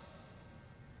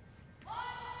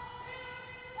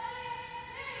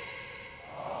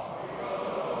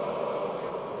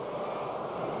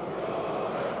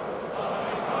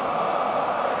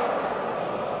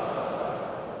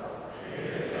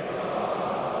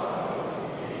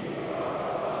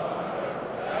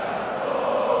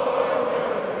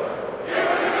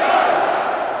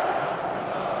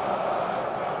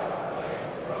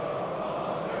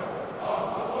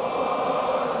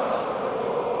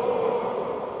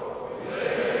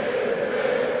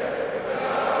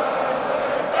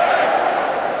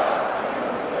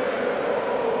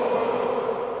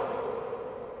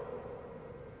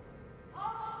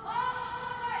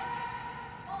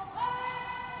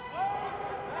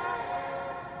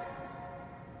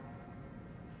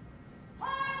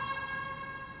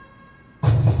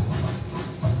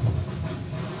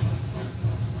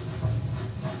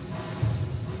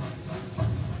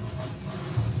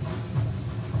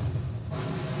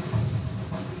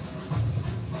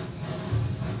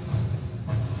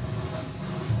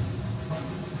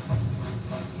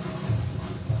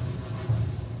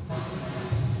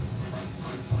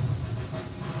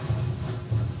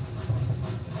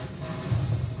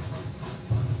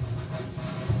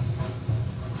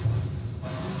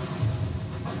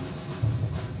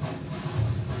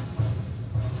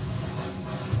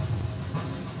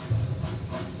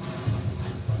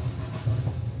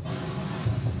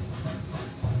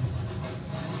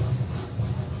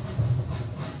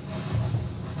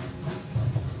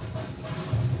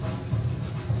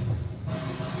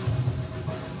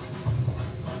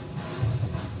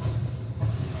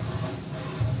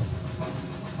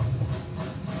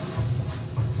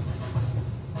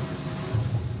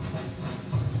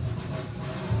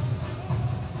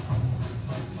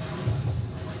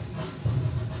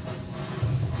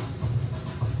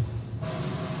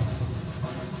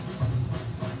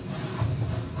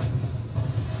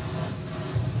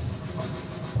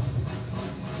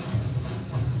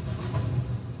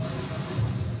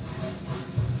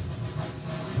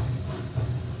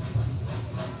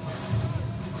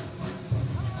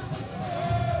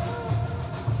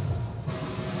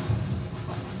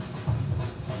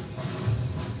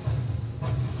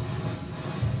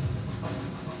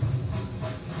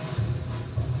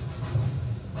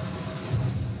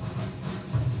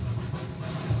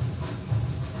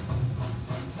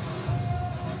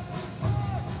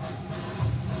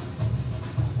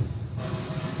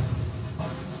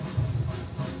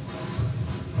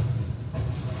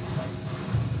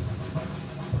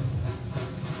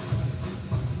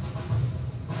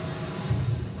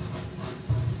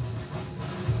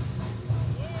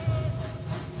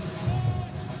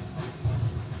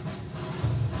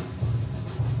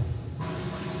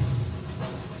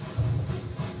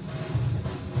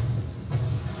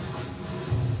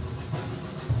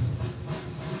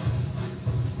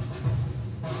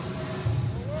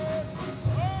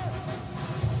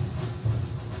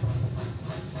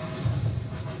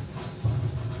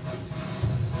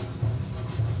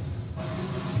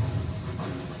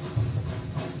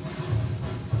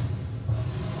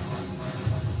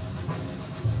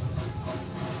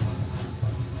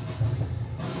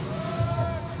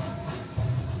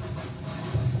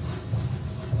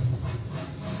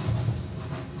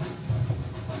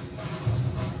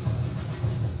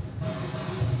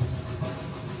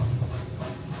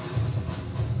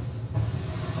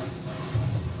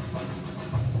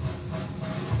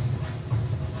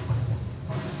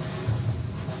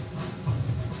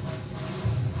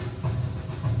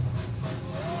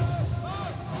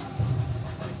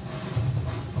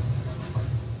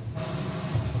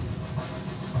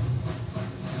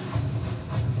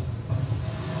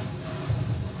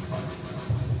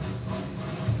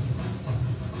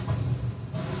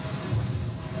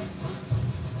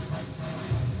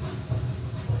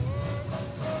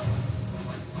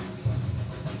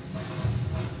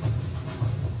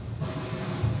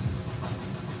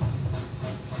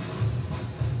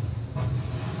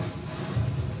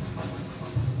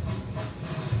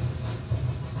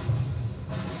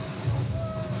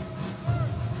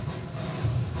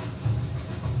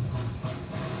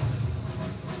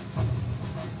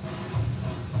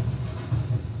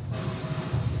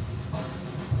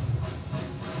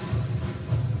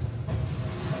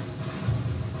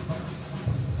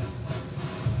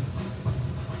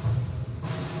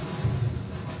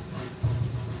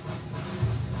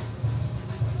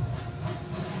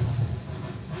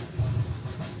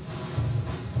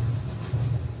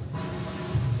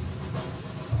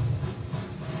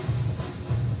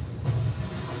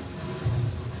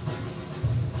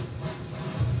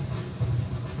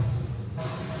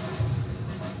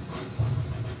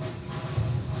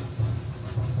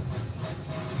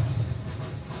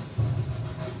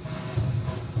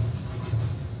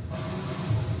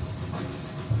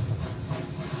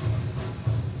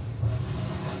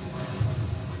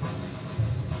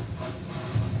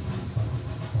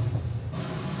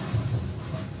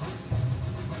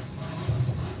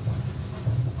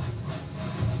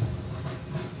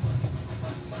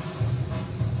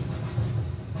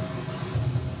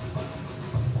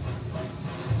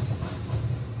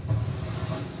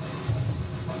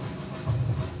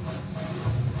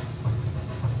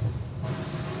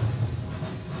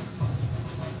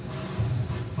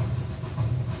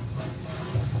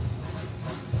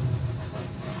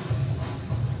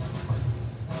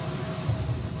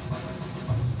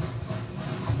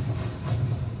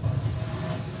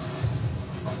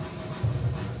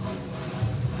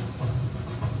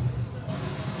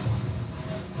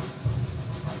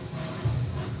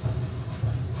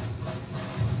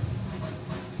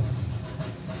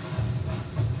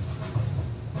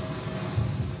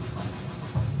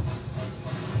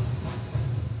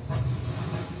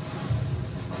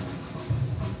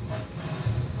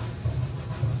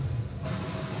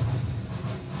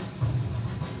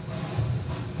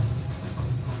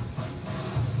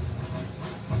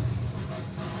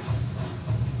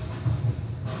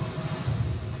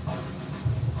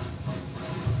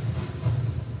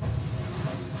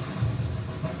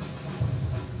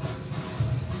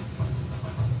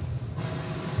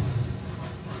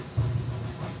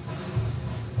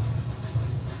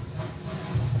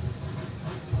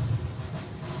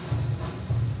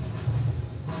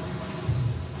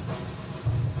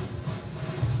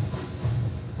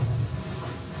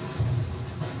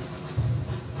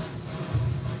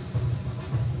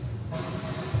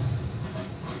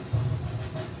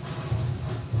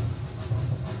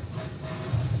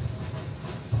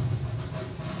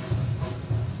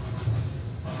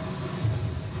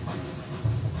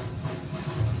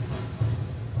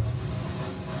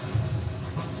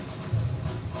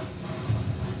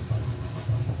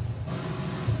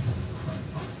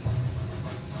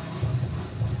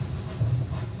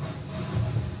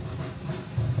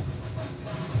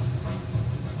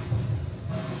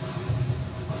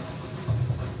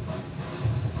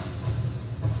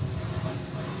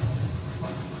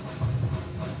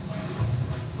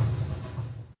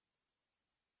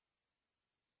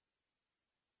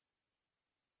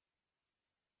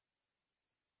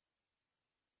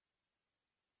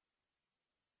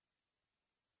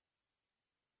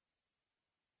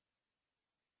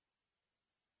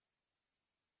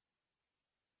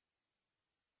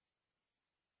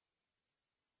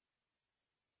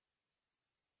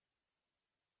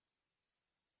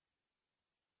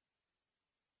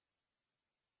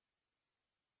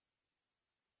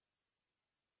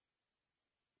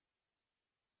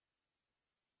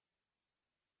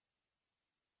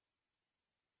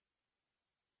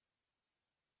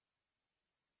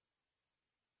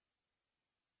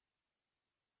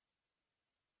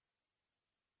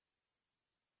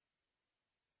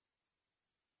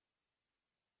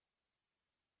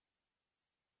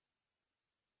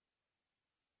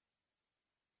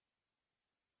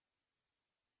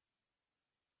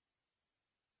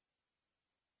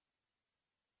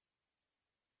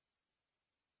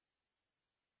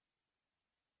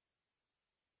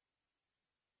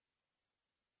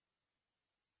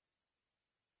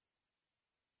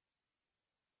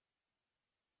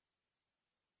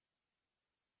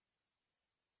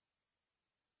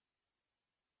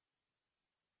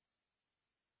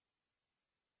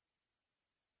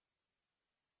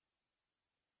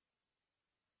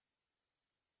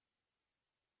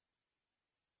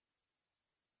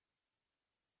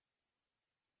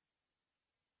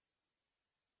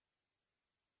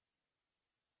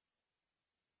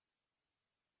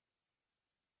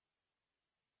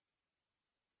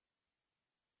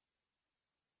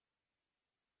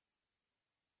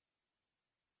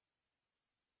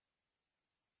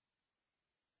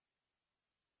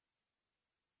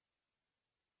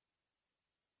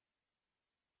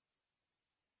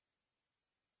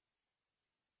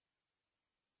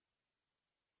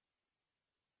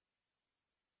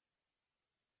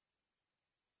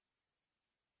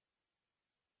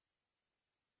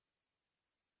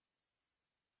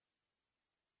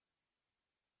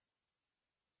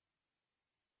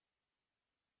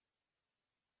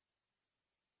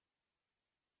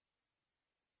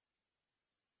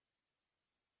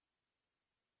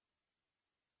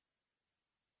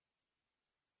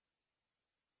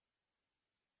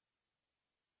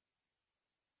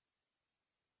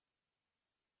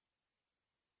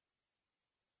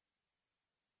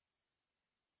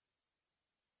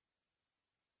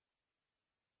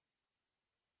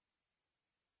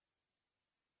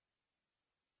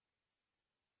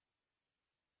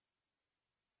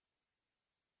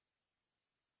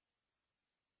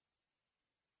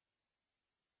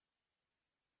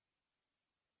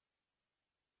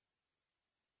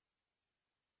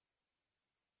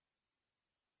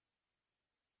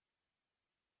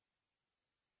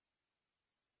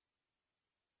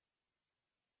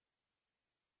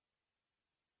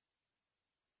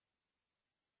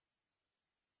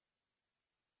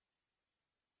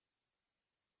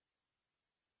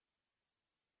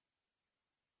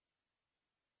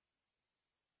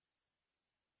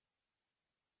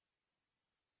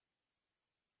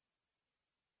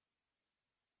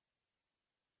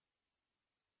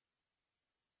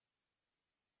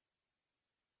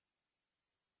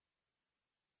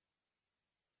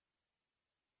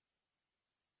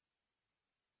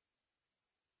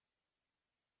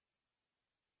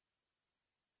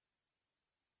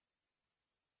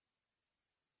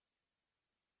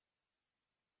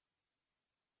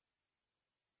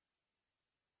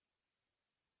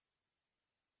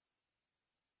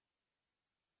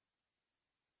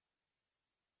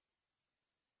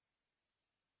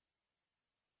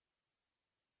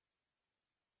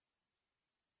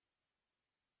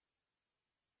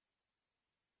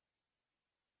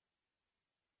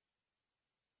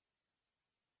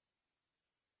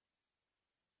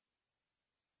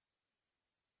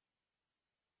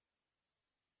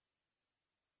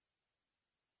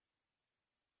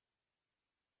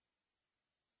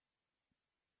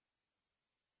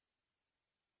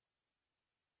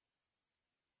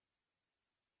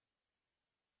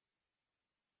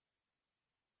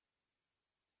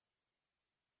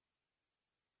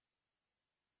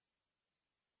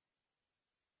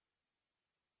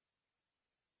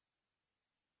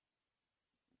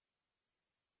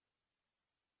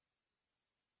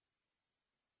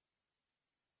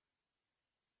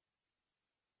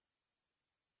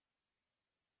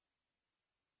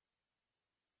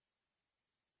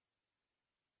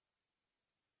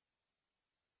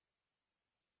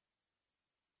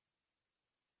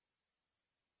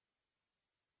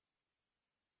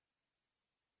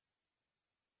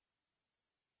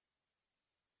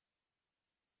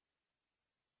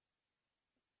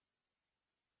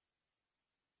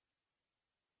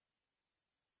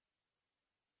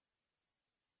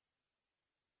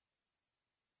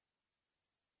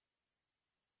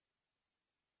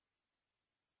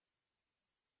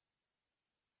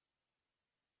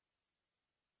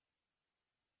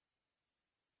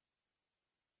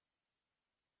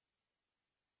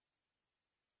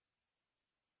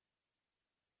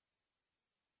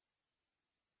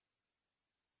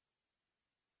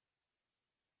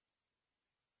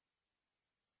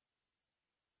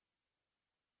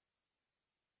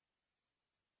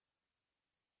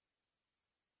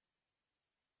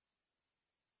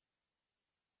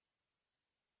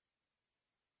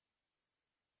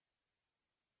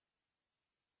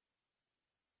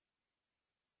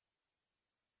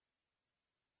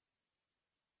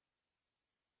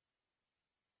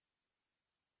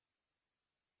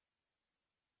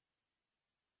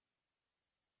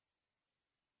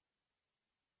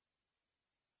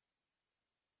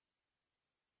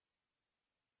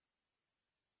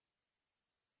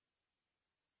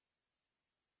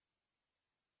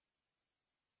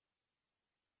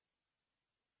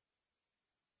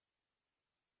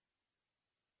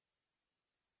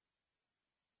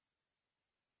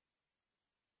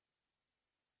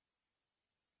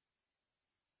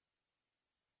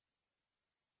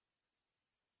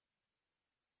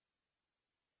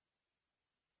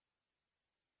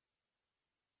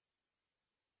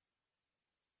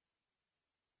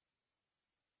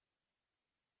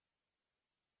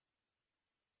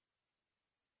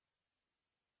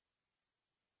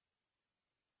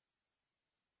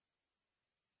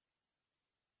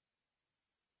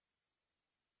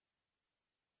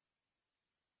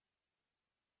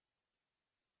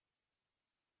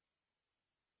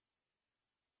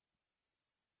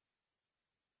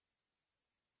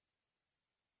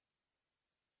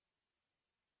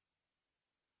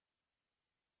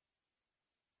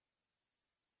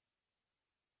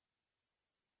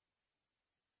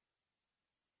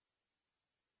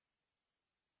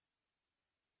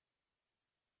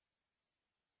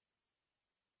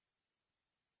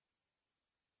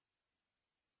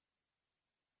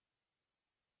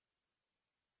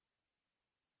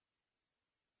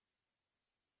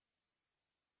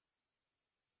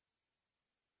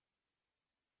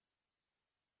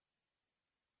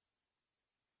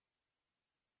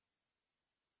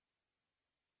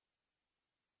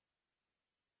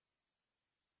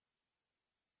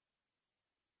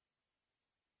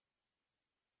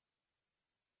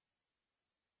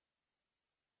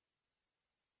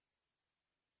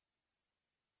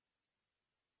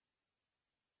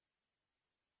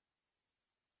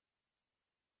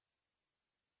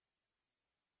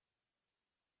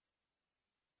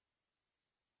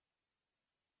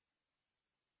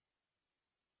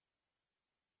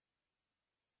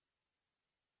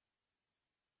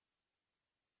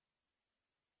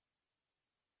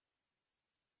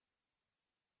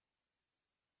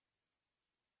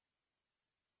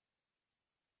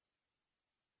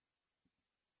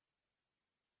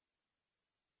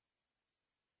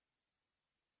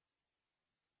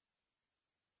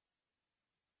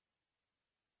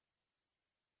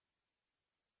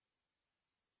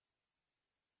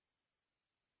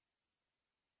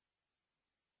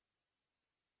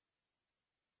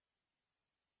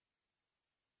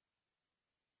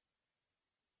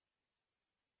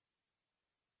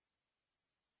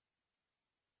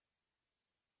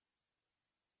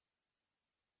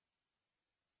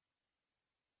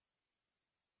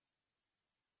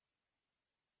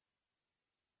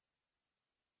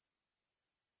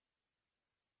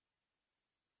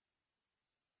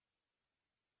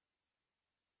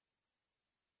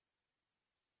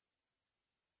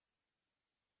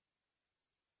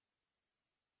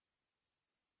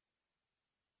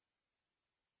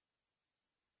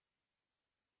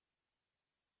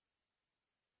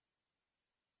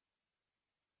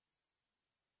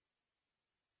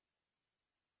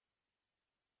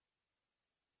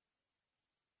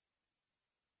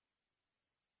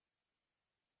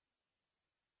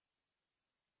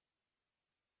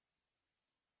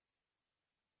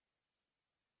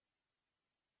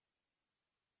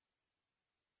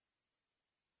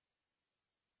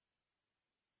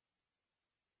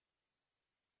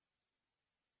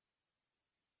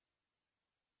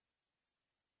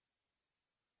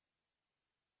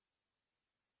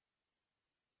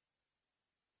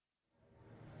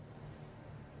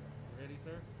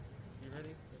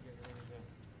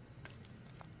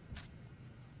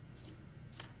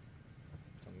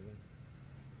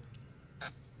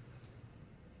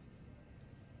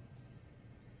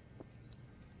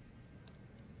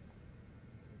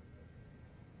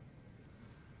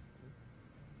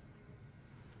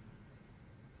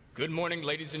 Good morning,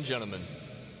 ladies and gentlemen.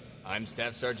 I'm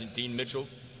Staff Sergeant Dean Mitchell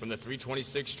from the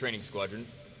 326 Training Squadron,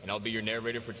 and I'll be your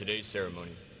narrator for today's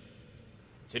ceremony.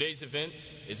 Today's event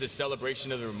is a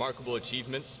celebration of the remarkable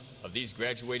achievements of these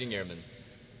graduating airmen.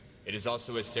 It is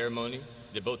also a ceremony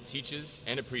that both teaches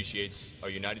and appreciates our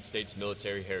United States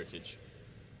military heritage.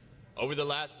 Over the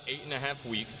last 8.5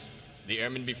 weeks, the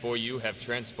airmen before you have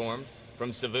transformed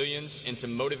from civilians into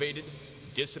motivated,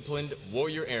 disciplined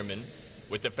warrior airmen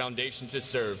with the foundation to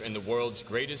serve in the world's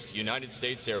greatest United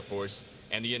States Air Force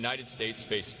and the United States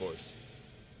Space Force.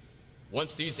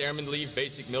 Once these airmen leave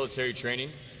basic military training,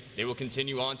 they will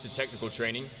continue on to technical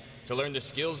training to learn the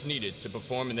skills needed to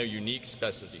perform in their unique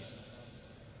specialties.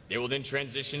 They will then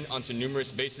transition onto numerous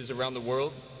bases around the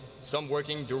world, some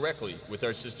working directly with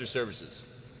our sister services.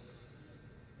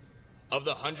 Of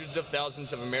the hundreds of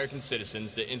thousands of American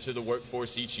citizens that enter the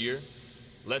workforce each year,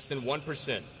 less than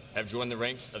 1% have joined the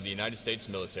ranks of the United States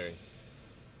military.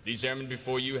 These airmen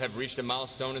before you have reached a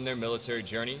milestone in their military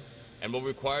journey and will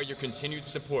require your continued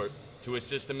support to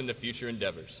assist them in the future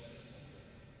endeavors.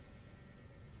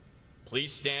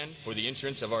 Please stand for the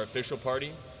entrance of our official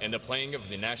party and the playing of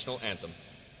the national anthem.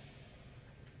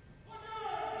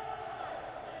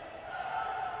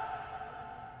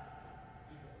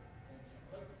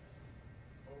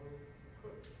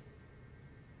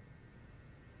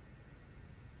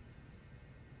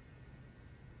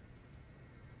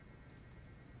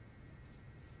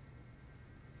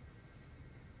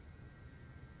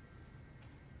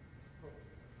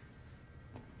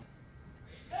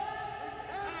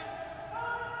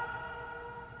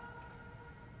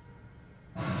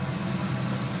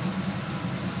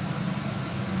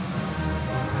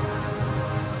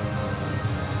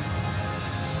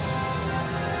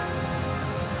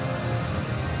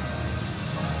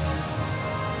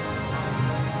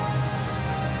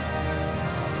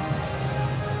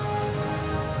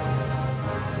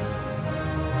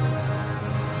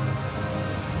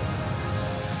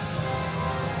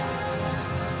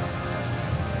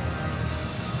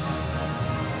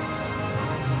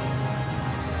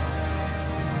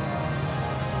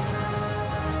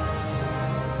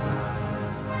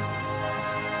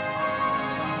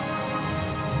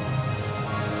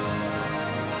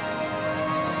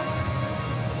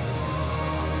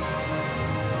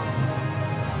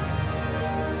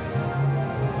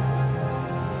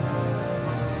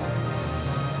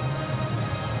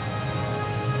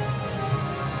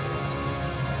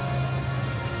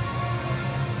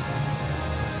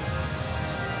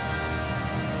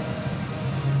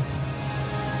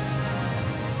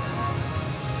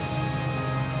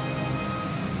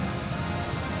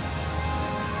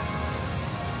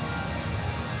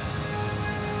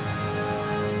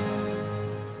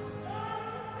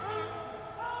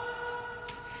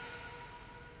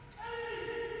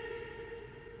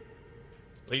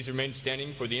 Please remain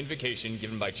standing for the invocation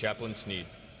given by Chaplain Sneed.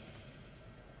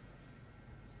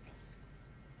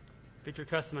 If it's your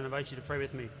custom, I invite you to pray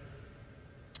with me.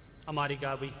 Almighty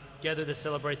God, we gather to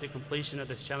celebrate the completion of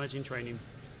this challenging training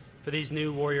for these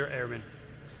new warrior airmen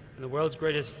and the world's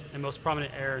greatest and most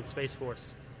prominent air and space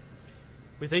force.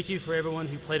 We thank you for everyone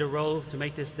who played a role to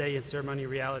make this day and ceremony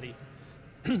reality,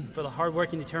 for the hard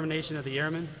work and determination of the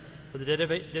airmen, for the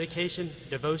dedication,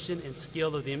 devotion, and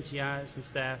skill of the MTIs and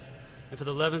staff, and for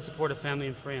the love and support of family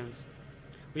and friends.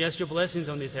 We ask your blessings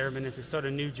on these airmen as they start a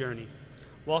new journey.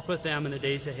 Walk with them in the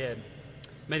days ahead.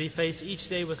 May they face each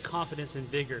day with confidence and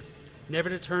vigor, never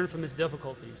to turn from its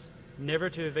difficulties, never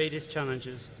to evade its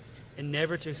challenges, and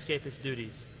never to escape its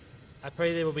duties. I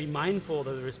pray they will be mindful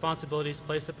of the responsibilities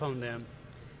placed upon them,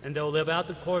 and they will live out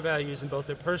the core values in both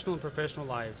their personal and professional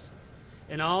lives.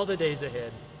 In all the days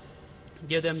ahead,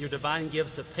 give them your divine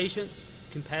gifts of patience,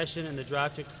 compassion, and the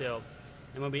drive to excel,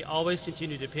 and may we always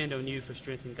continue to depend on you for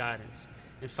strength and guidance.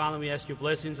 And finally, we ask your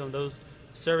blessings on those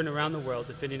serving around the world,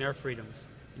 defending our freedoms.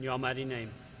 In your almighty name,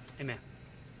 amen.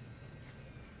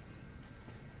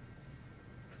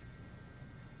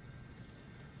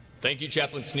 Thank you,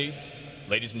 Chaplain Sneed.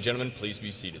 Ladies and gentlemen, please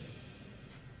be seated.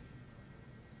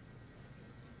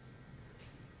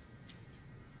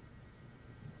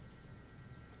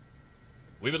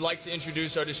 We would like to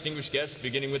introduce our distinguished guests,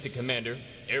 beginning with the Commander,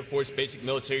 Air Force Basic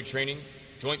Military Training,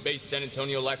 Joint Base San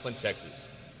Antonio, Lackland, Texas,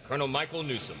 Colonel Michael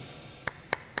Newsom.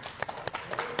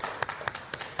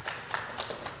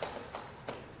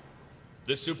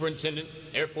 The Superintendent,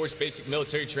 Air Force Basic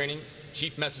Military Training,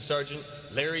 Chief Master Sergeant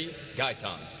Larry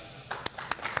Gaitan.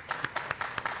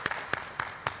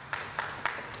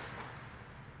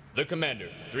 The Commander,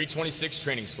 326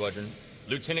 Training Squadron,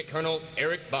 Lieutenant Colonel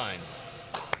Eric Bine.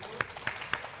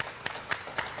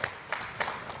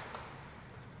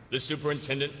 The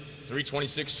Superintendent,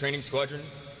 326 Training Squadron,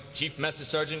 Chief Master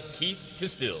Sergeant Keith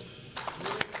Castile.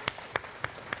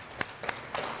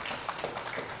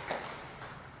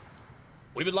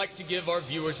 We would like to give our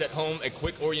viewers at home a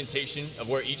quick orientation of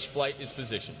where each flight is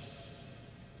positioned.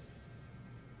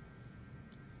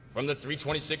 From the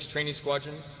 326 Training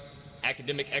Squadron,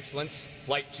 Academic Excellence,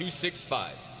 Flight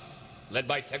 265, led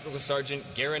by Technical Sergeant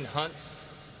Garen Hunt,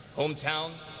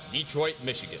 hometown, Detroit,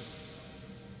 Michigan.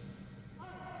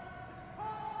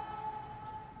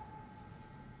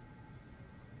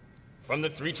 From the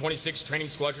 326 Training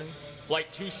Squadron,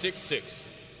 Flight 266,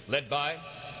 led by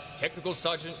Technical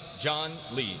Sergeant John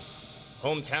Lee,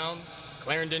 hometown,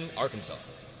 Clarendon, Arkansas.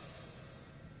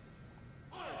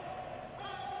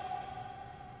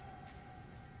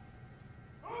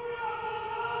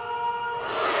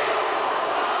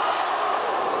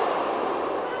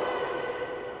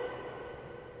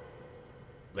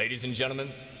 Ladies and gentlemen,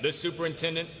 the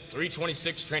Superintendent,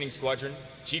 326 Training Squadron,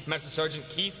 Chief Master Sergeant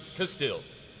Keith Castile.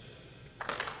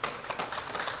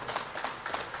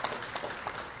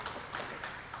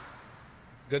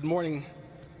 Good morning,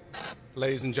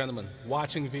 ladies and gentlemen,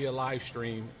 watching via live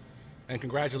stream, and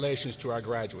congratulations to our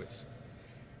graduates.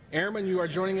 Airmen, you are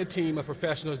joining a team of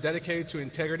professionals dedicated to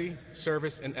integrity,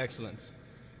 service, and excellence.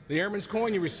 The Airman's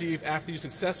Coin you received after you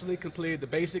successfully completed the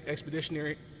Basic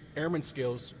Expeditionary Airman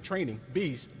Skills Training,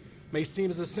 BEAST, may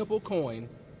seem as a simple coin,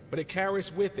 but it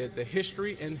carries with it the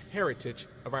history and heritage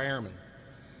of our airmen.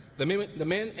 The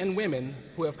men and women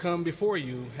who have come before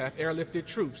you have airlifted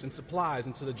troops and supplies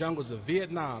into the jungles of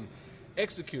Vietnam,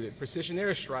 executed precision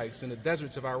airstrikes in the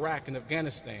deserts of Iraq and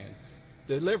Afghanistan,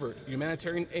 delivered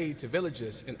humanitarian aid to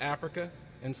villages in Africa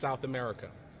and South America.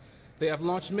 They have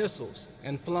launched missiles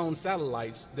and flown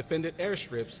satellites, defended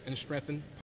airstrips, and strengthened